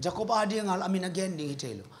Jacob adi ngal amin again ding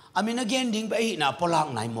chelo amin again ding bai na polak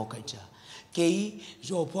nai mo kai cha kei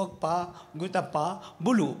zo phok pa guta pa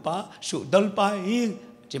bulu pa su dal pa hi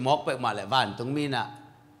chi mok pe ma le van tung mi na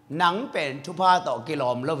nang pen thu pa to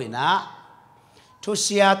kilom lo vina thu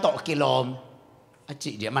sia to kilom a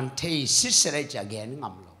chi dia man thei sit sere cha gen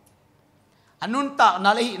ngam lo anun ta na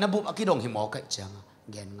le hi na bu akidong hi mo kai cha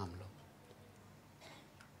gen ngam lo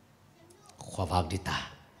khwa vak di ta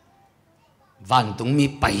van tung mi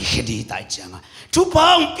pai khedi tai changa chu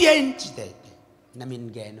pang pian chi te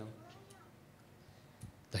namin geno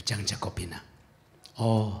to chang Jacobina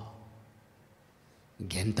oh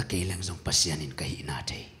gen ta kelang jong pasianin ka hi na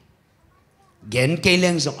the gen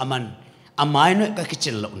kelang jong aman amai no ka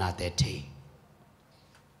kichil lo na te the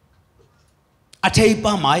a thei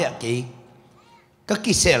pa maya ke ka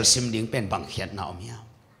kisel sim ding pen bang khiat na omya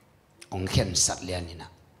ong khen sat lianina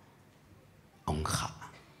ong kha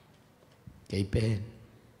cái pen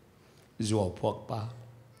rùa phuộc pa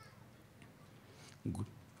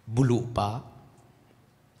bulu pa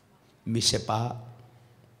mise pa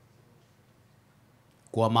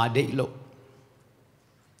qua ma đệ lộ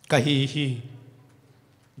cái hi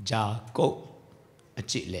ja cô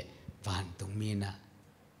chị lệ van tung mina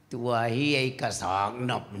tua hi ai cả sáng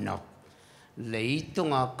nộp nộp lấy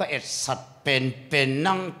tung à có ít sạch pen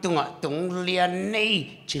năng tung à tung liền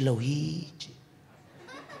này chỉ lâu hi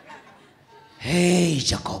hey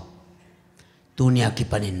Jacob dunia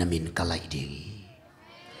kipanin namin kalay dingi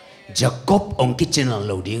Jacob ong kitchen ang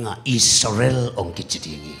lâu dinga Israel ong kitchen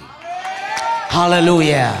dingi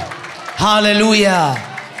hallelujah hallelujah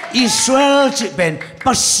Israel chỉ bên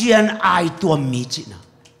pasian ai tuam mi chỉ na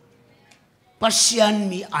pasian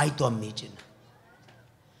mi ai tuam mi chỉ na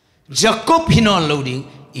Jacob hinon lâu ding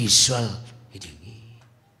Israel hidingi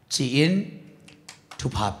chỉ in thu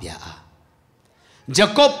pa bia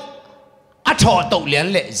Jacob a thọ tàu liền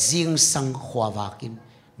lệ riêng sang hoa vakin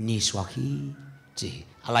ni swaki chỉ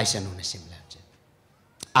alai san na sim la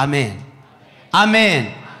amen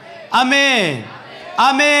amen amen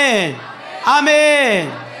amen amen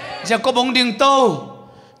Jacob bong ding to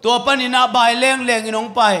tua panina bai leng leng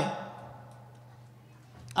inong pai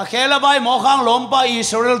a khela bai mo khang lom pa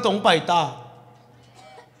Israel tong pai ta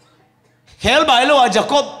khel bai lo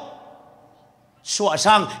Jacob suwa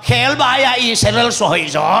sang khel bai ya Israel so hoi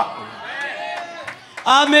zo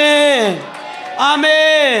amen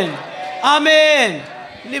amen amen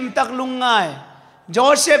lim tak lungai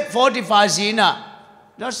Joseph 45 zina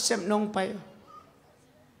Joseph nong pai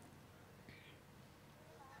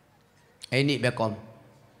ai ni be kom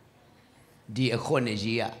đi ở khôn này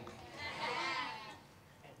gì ạ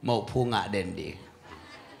mẫu phu ngạ đền đi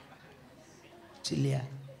chỉ lia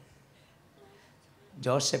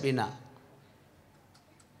Josephina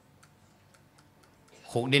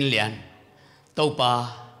khúc đến liền tàu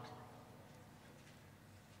pa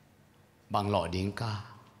bằng lọ đến ca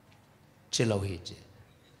chỉ lâu hết chứ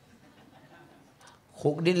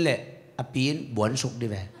khúc đến lệ pin buồn sụp đi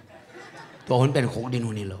về tôi hôn bên khúc đến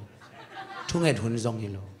hôn đi lâu chúng nghe hôn dòng đi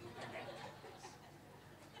lâu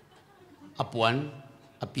puan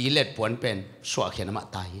pi let puan pen swa khena ma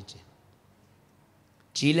ta hi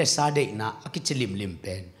chi le sa de na akichilim lim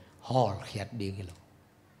pen hol khiat ding lo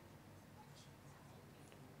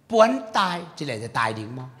puan tai chi le tai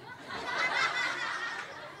ding mo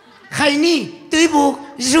khai ni tưới buộc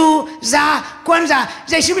du ra quan ra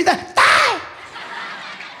dây sư mình ta tai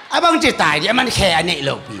băng chỉ tai thì man khe này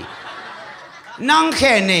lo pi năng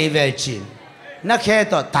khe này về chín nó khe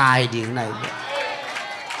to tai ding này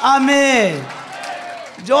amen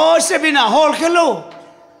Josephina hol khelo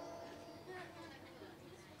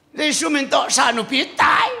để số mình tọ sa nó biết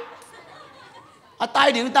tai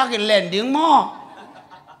tai đứng ta cái lèn đứng mo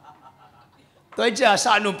tôi chờ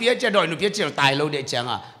sa nó biết chờ đòi nó biết chờ tai lâu để chẳng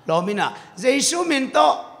lo mình dây số mình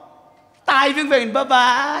tọ tai vinh vinh bye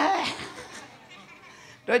bye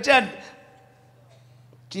tôi chờ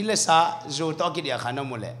chỉ là sa dù to cái địa khả năng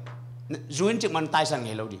một lẽ dù anh chừng man tai sang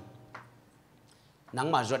ngày lâu đi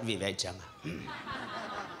nắng mà ruột vì vậy chẳng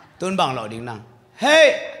tuân bằng lọ đình năng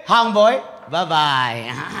hey hàng bối bye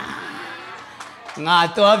bye ngà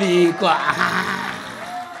tua vì quả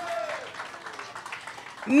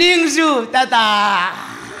ninh du ta ta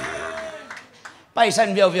bay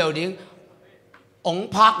sân viều viều đi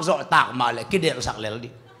ống phác dọ tạc mà lại cái điện sạc lên đi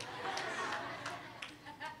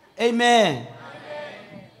amen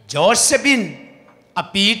Josephine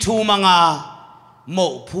api thu manga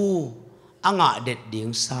mộ phu anga det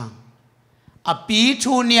ding sang api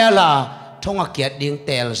thu nia la thonga kiat ding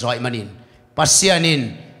tel zoi manin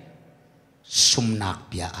pasianin sumnak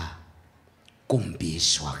pia kumpi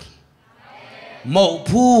swaki mộ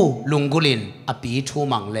phu lungulin api thu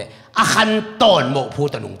mang le akhan ton mộ phu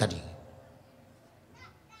tanung tadi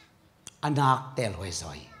anak tel hoi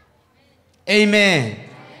zoi amen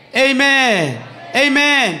amen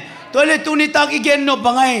amen tole tu Nitak igen no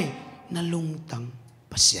bangai nalungtang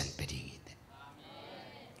pasian pedi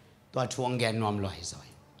ตัวช่วงแกนนวมลอยซอย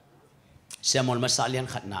เสียมอลมาสาเลียน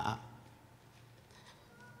ขัดหนา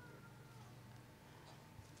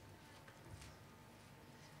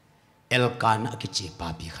เอลกานอกิจิปา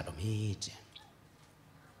บีขัดอมีเจ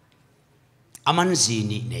อามันจี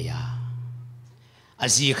นีเนียอา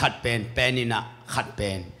จีขัดเป็นนินะขัดเป็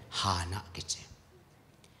นฮานะกิจิ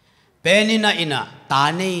เป็นนินะอินะตา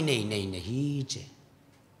เนยฮีเจ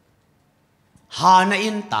ฮานะอิ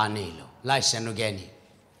นตาเนยโลไลเซนโนแกนี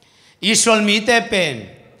Israel mi te pen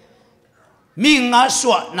mi nga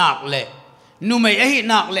swa nak le nu mai hi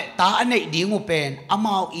nak le ta anei dingu pen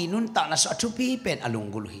amau inun ta na sa thupi pen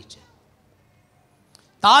alungul hi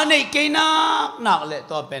ta nei ke nak le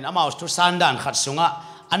to pen amau tu sandan khat sunga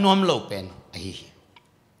anom lo pen ai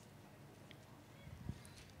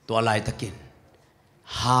to lai takin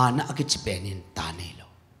ha na akich penin ta nei lo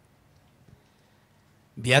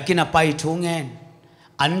biakina pai thungen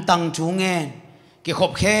antang thungen cái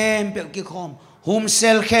khop khem bẹo cái khom hum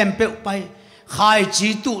sel khem bẹo bay khai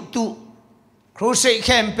chỉ tụ crusade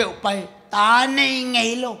khem bẹo bay ta này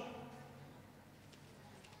ngay lo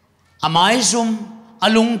amai zoom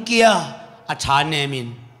alung kia achane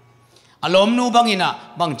min alom nu bangina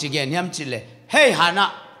bang chigen yam chile hey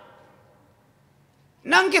hana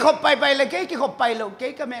nang cái khop bay là cái khop bay lo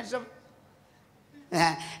cái mẹ sao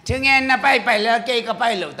chứ nghe na bay là cái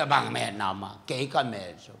bay lo ta bang mẹ nào mà cái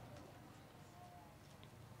mẹ sao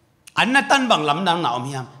anh na tan bang lam nang nào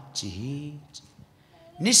miam chỉ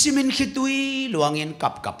nisimin khitui luangin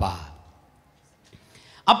kapa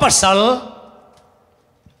apasal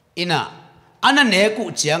ina ana ne ku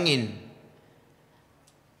chiangin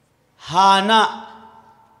hana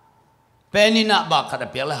penina ba khada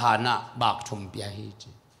pela hana bak thum pia hi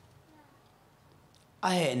chi a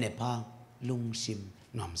he ne pang lung sim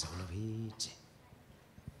nom zo lo hi chi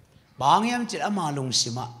bang yam chi ama lung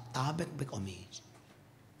sima ta bek omi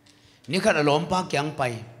ni khat alom pa kyang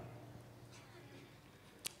pai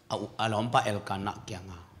alom pa el kana kyang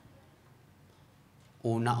a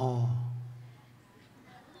una o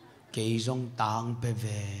cái dòng tang pe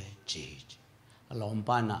về chỉ alom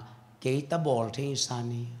pa na cái ta bol thế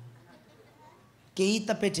sani cái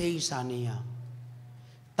ta pe thế sani à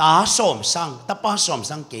ta som sang ta pa som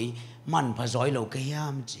sang cái man pha zoi lo cái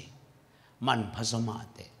yam chỉ man pha som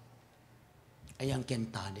ate ayang ken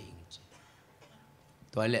ta de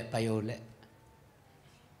toilet payo le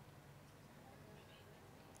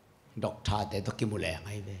doctor te to kimule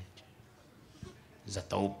ngai ve za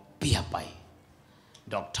to pia pai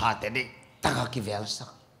doctor te de ta ki vel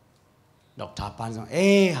sak doctor pan sang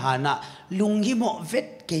hana lung hi mo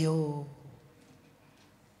vet ke yo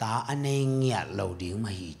ta ane ngia lo ding ma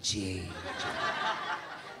hi che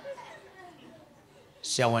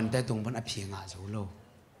siawan te tung pan a phi nga zo lo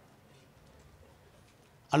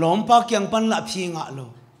alom pa kyang pan la phi nga lo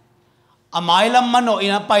amai lam mano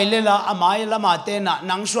ina paile la amai lama te na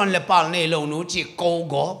nang suan le pal nei lo nu chi ko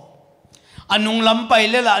go anung lam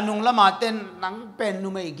paile la anung lama ten nang pen nu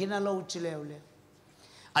mai gina lo chi leo le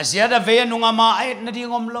asia da ve anung ama ai na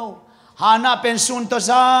dingom lo hana pen sun to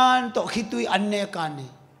zan to khitui anne ka ne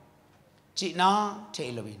chi na the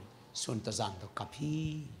lo bin sun to zan to kapi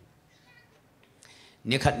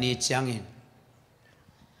ni khat ni changin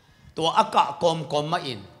to aka kom ma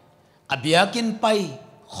in abiakin pai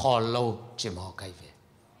khol lo chimo kai ve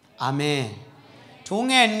amen thu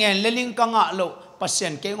ngen leling ka nga lo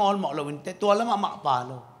pasien ke ngol mo lo inte to lama ma pa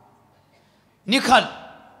lo ni khat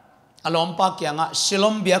alom pa kya nga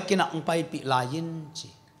silom biakin ang pai pi lain chi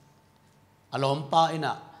alom pa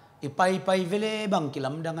ina ipai vele bang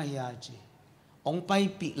kilam danga ya chi ong pai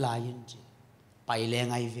pi lain chi pai le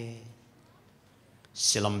ngai ve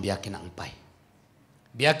silom biakin ang pai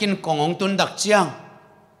biakin kongong tun dak chiang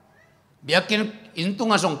biakin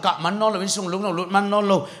intunga song ka man no lo insung lung no lut man no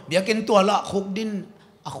lo biakin tu ala khuk din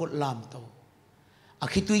akhut lam to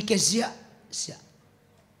akhitui ke sia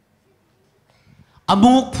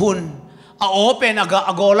amuk phun a open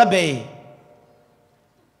aga agola be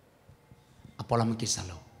apolam ki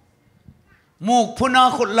salo muk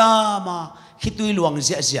phuna khut lama khitui luang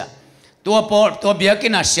sia to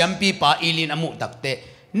biakin a siampi pa ilin amu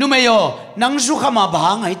takte numeyo nang su khama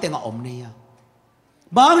bang ai tenga om ne ya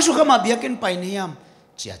bang su khama biakin pai ne yam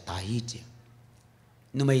chia tai che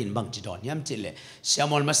numein bang chi don yam chile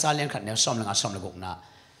siamol masalian khat ne som langa som lagok na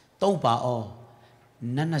to pa o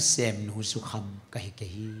nana sem nu su kham ka hi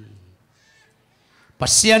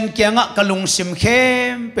pasian kyanga kalung sim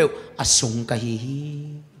khem pe asung ka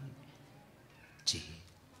hi chi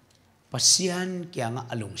pasian kyanga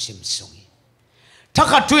alung sim sungi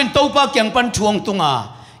thakha twin to pa kyang pan thuang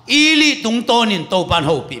tunga ili tung tonin to pan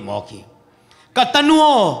ho pi mo ki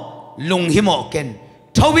katanuo lung himo ken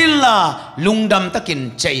thawilla lungdam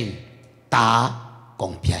takin chain ta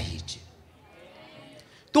kong pia hi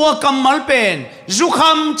tua kamal pen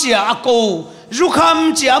zukham chia ako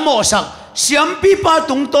zukham chia mo sak siampi pa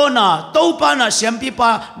tung to na to pa na siampi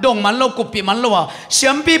pa dong man lo kupi man lo wa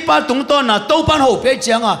siampi pa tung to na to pan ho pe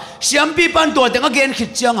chianga siampi pan to tenga gen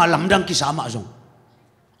khit chianga lamdang ki sama zong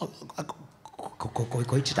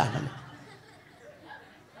ko chita na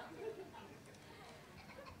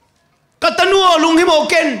katanuo lung hi mo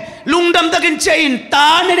ken lungdam takin chain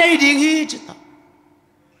ta ne dei ding hi chita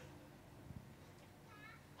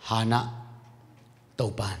hana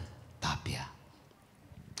topan tapia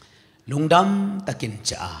lungdam takin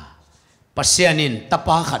cha pasianin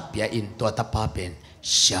tapa khat pia in to tapa pen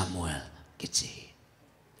Samuel kichi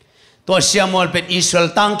to Samuel pen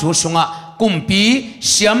Israel tang thu sunga kumpi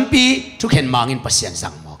siampi thu khen mangin pasian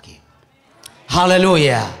sang mo ki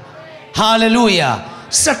hallelujah hallelujah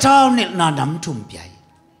sa thao nil na nam thum piai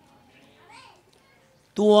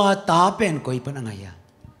tua ta pen koi pan angai ya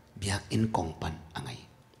biak in kong pan angai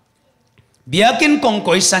biak in kong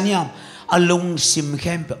koi sanyam alung sim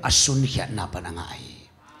khem pe asun khia na pan angai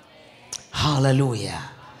hallelujah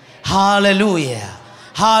hallelujah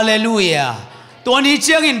hallelujah tua ni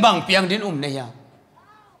chiang in bang piang din ne ya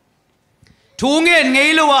thu ngen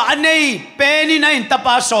ngei lo wa anei pe ni na in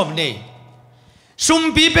tapa som nei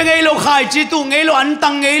sum pi pe ngei lo khai chi tu ngei lo an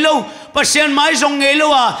tang ngei lo pasien mai song ngei lo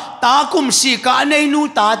wa ta kum si ka nei nu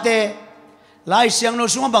ta te lai siang no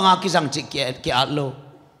sung banga ki sang chi ki at lo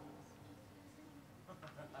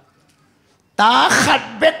ta khat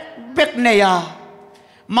bek ne ya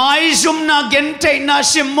mai sum na gen te na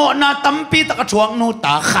sim mo na tampi ta ka chuang nu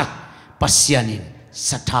ta khat pasianin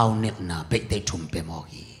sa thau net na be te thum pe mo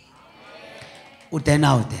gi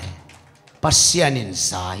utenau te pasianin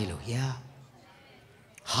sai lo ya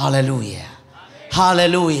hallelujah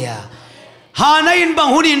hallelujah hana in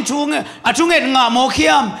bang hunin chung a chungen nga mo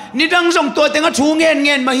khiam ni dang jong to tenga chungen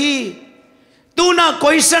ngen ma hi tu na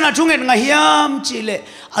koisan a chungen nga hiam chile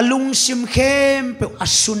alung sim khem pe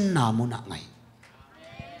asun na mu na ngai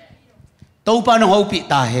to pa no hopi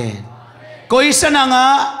ta he koisan nga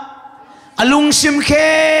alung sim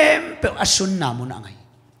khem pe asun na mu na ngai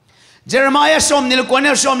Jeremiah som nil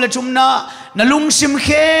kwanel som le chumna nalung sim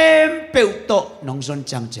khem pe to nong zon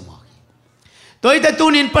chang chemo tôi ta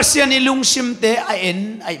tunin pasian ni lung sim te a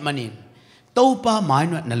en ai manin to pa mai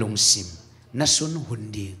no na lung sim na sun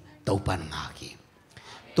hundi to pan nga ki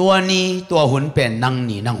tua ni tua hun pen nang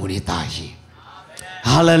ni nang huni ta hi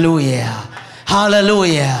hallelujah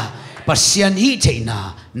hallelujah pasian hi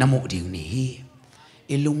theina namu ding ni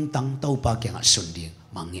ilung tang to pa kyang sun ding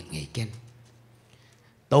mangit ngai ken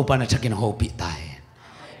to pa na chakin ho pi tai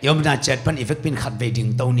yom na chat pan effect pin khat ve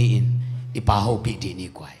ding to ni in ipa ho pi di ni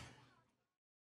kwai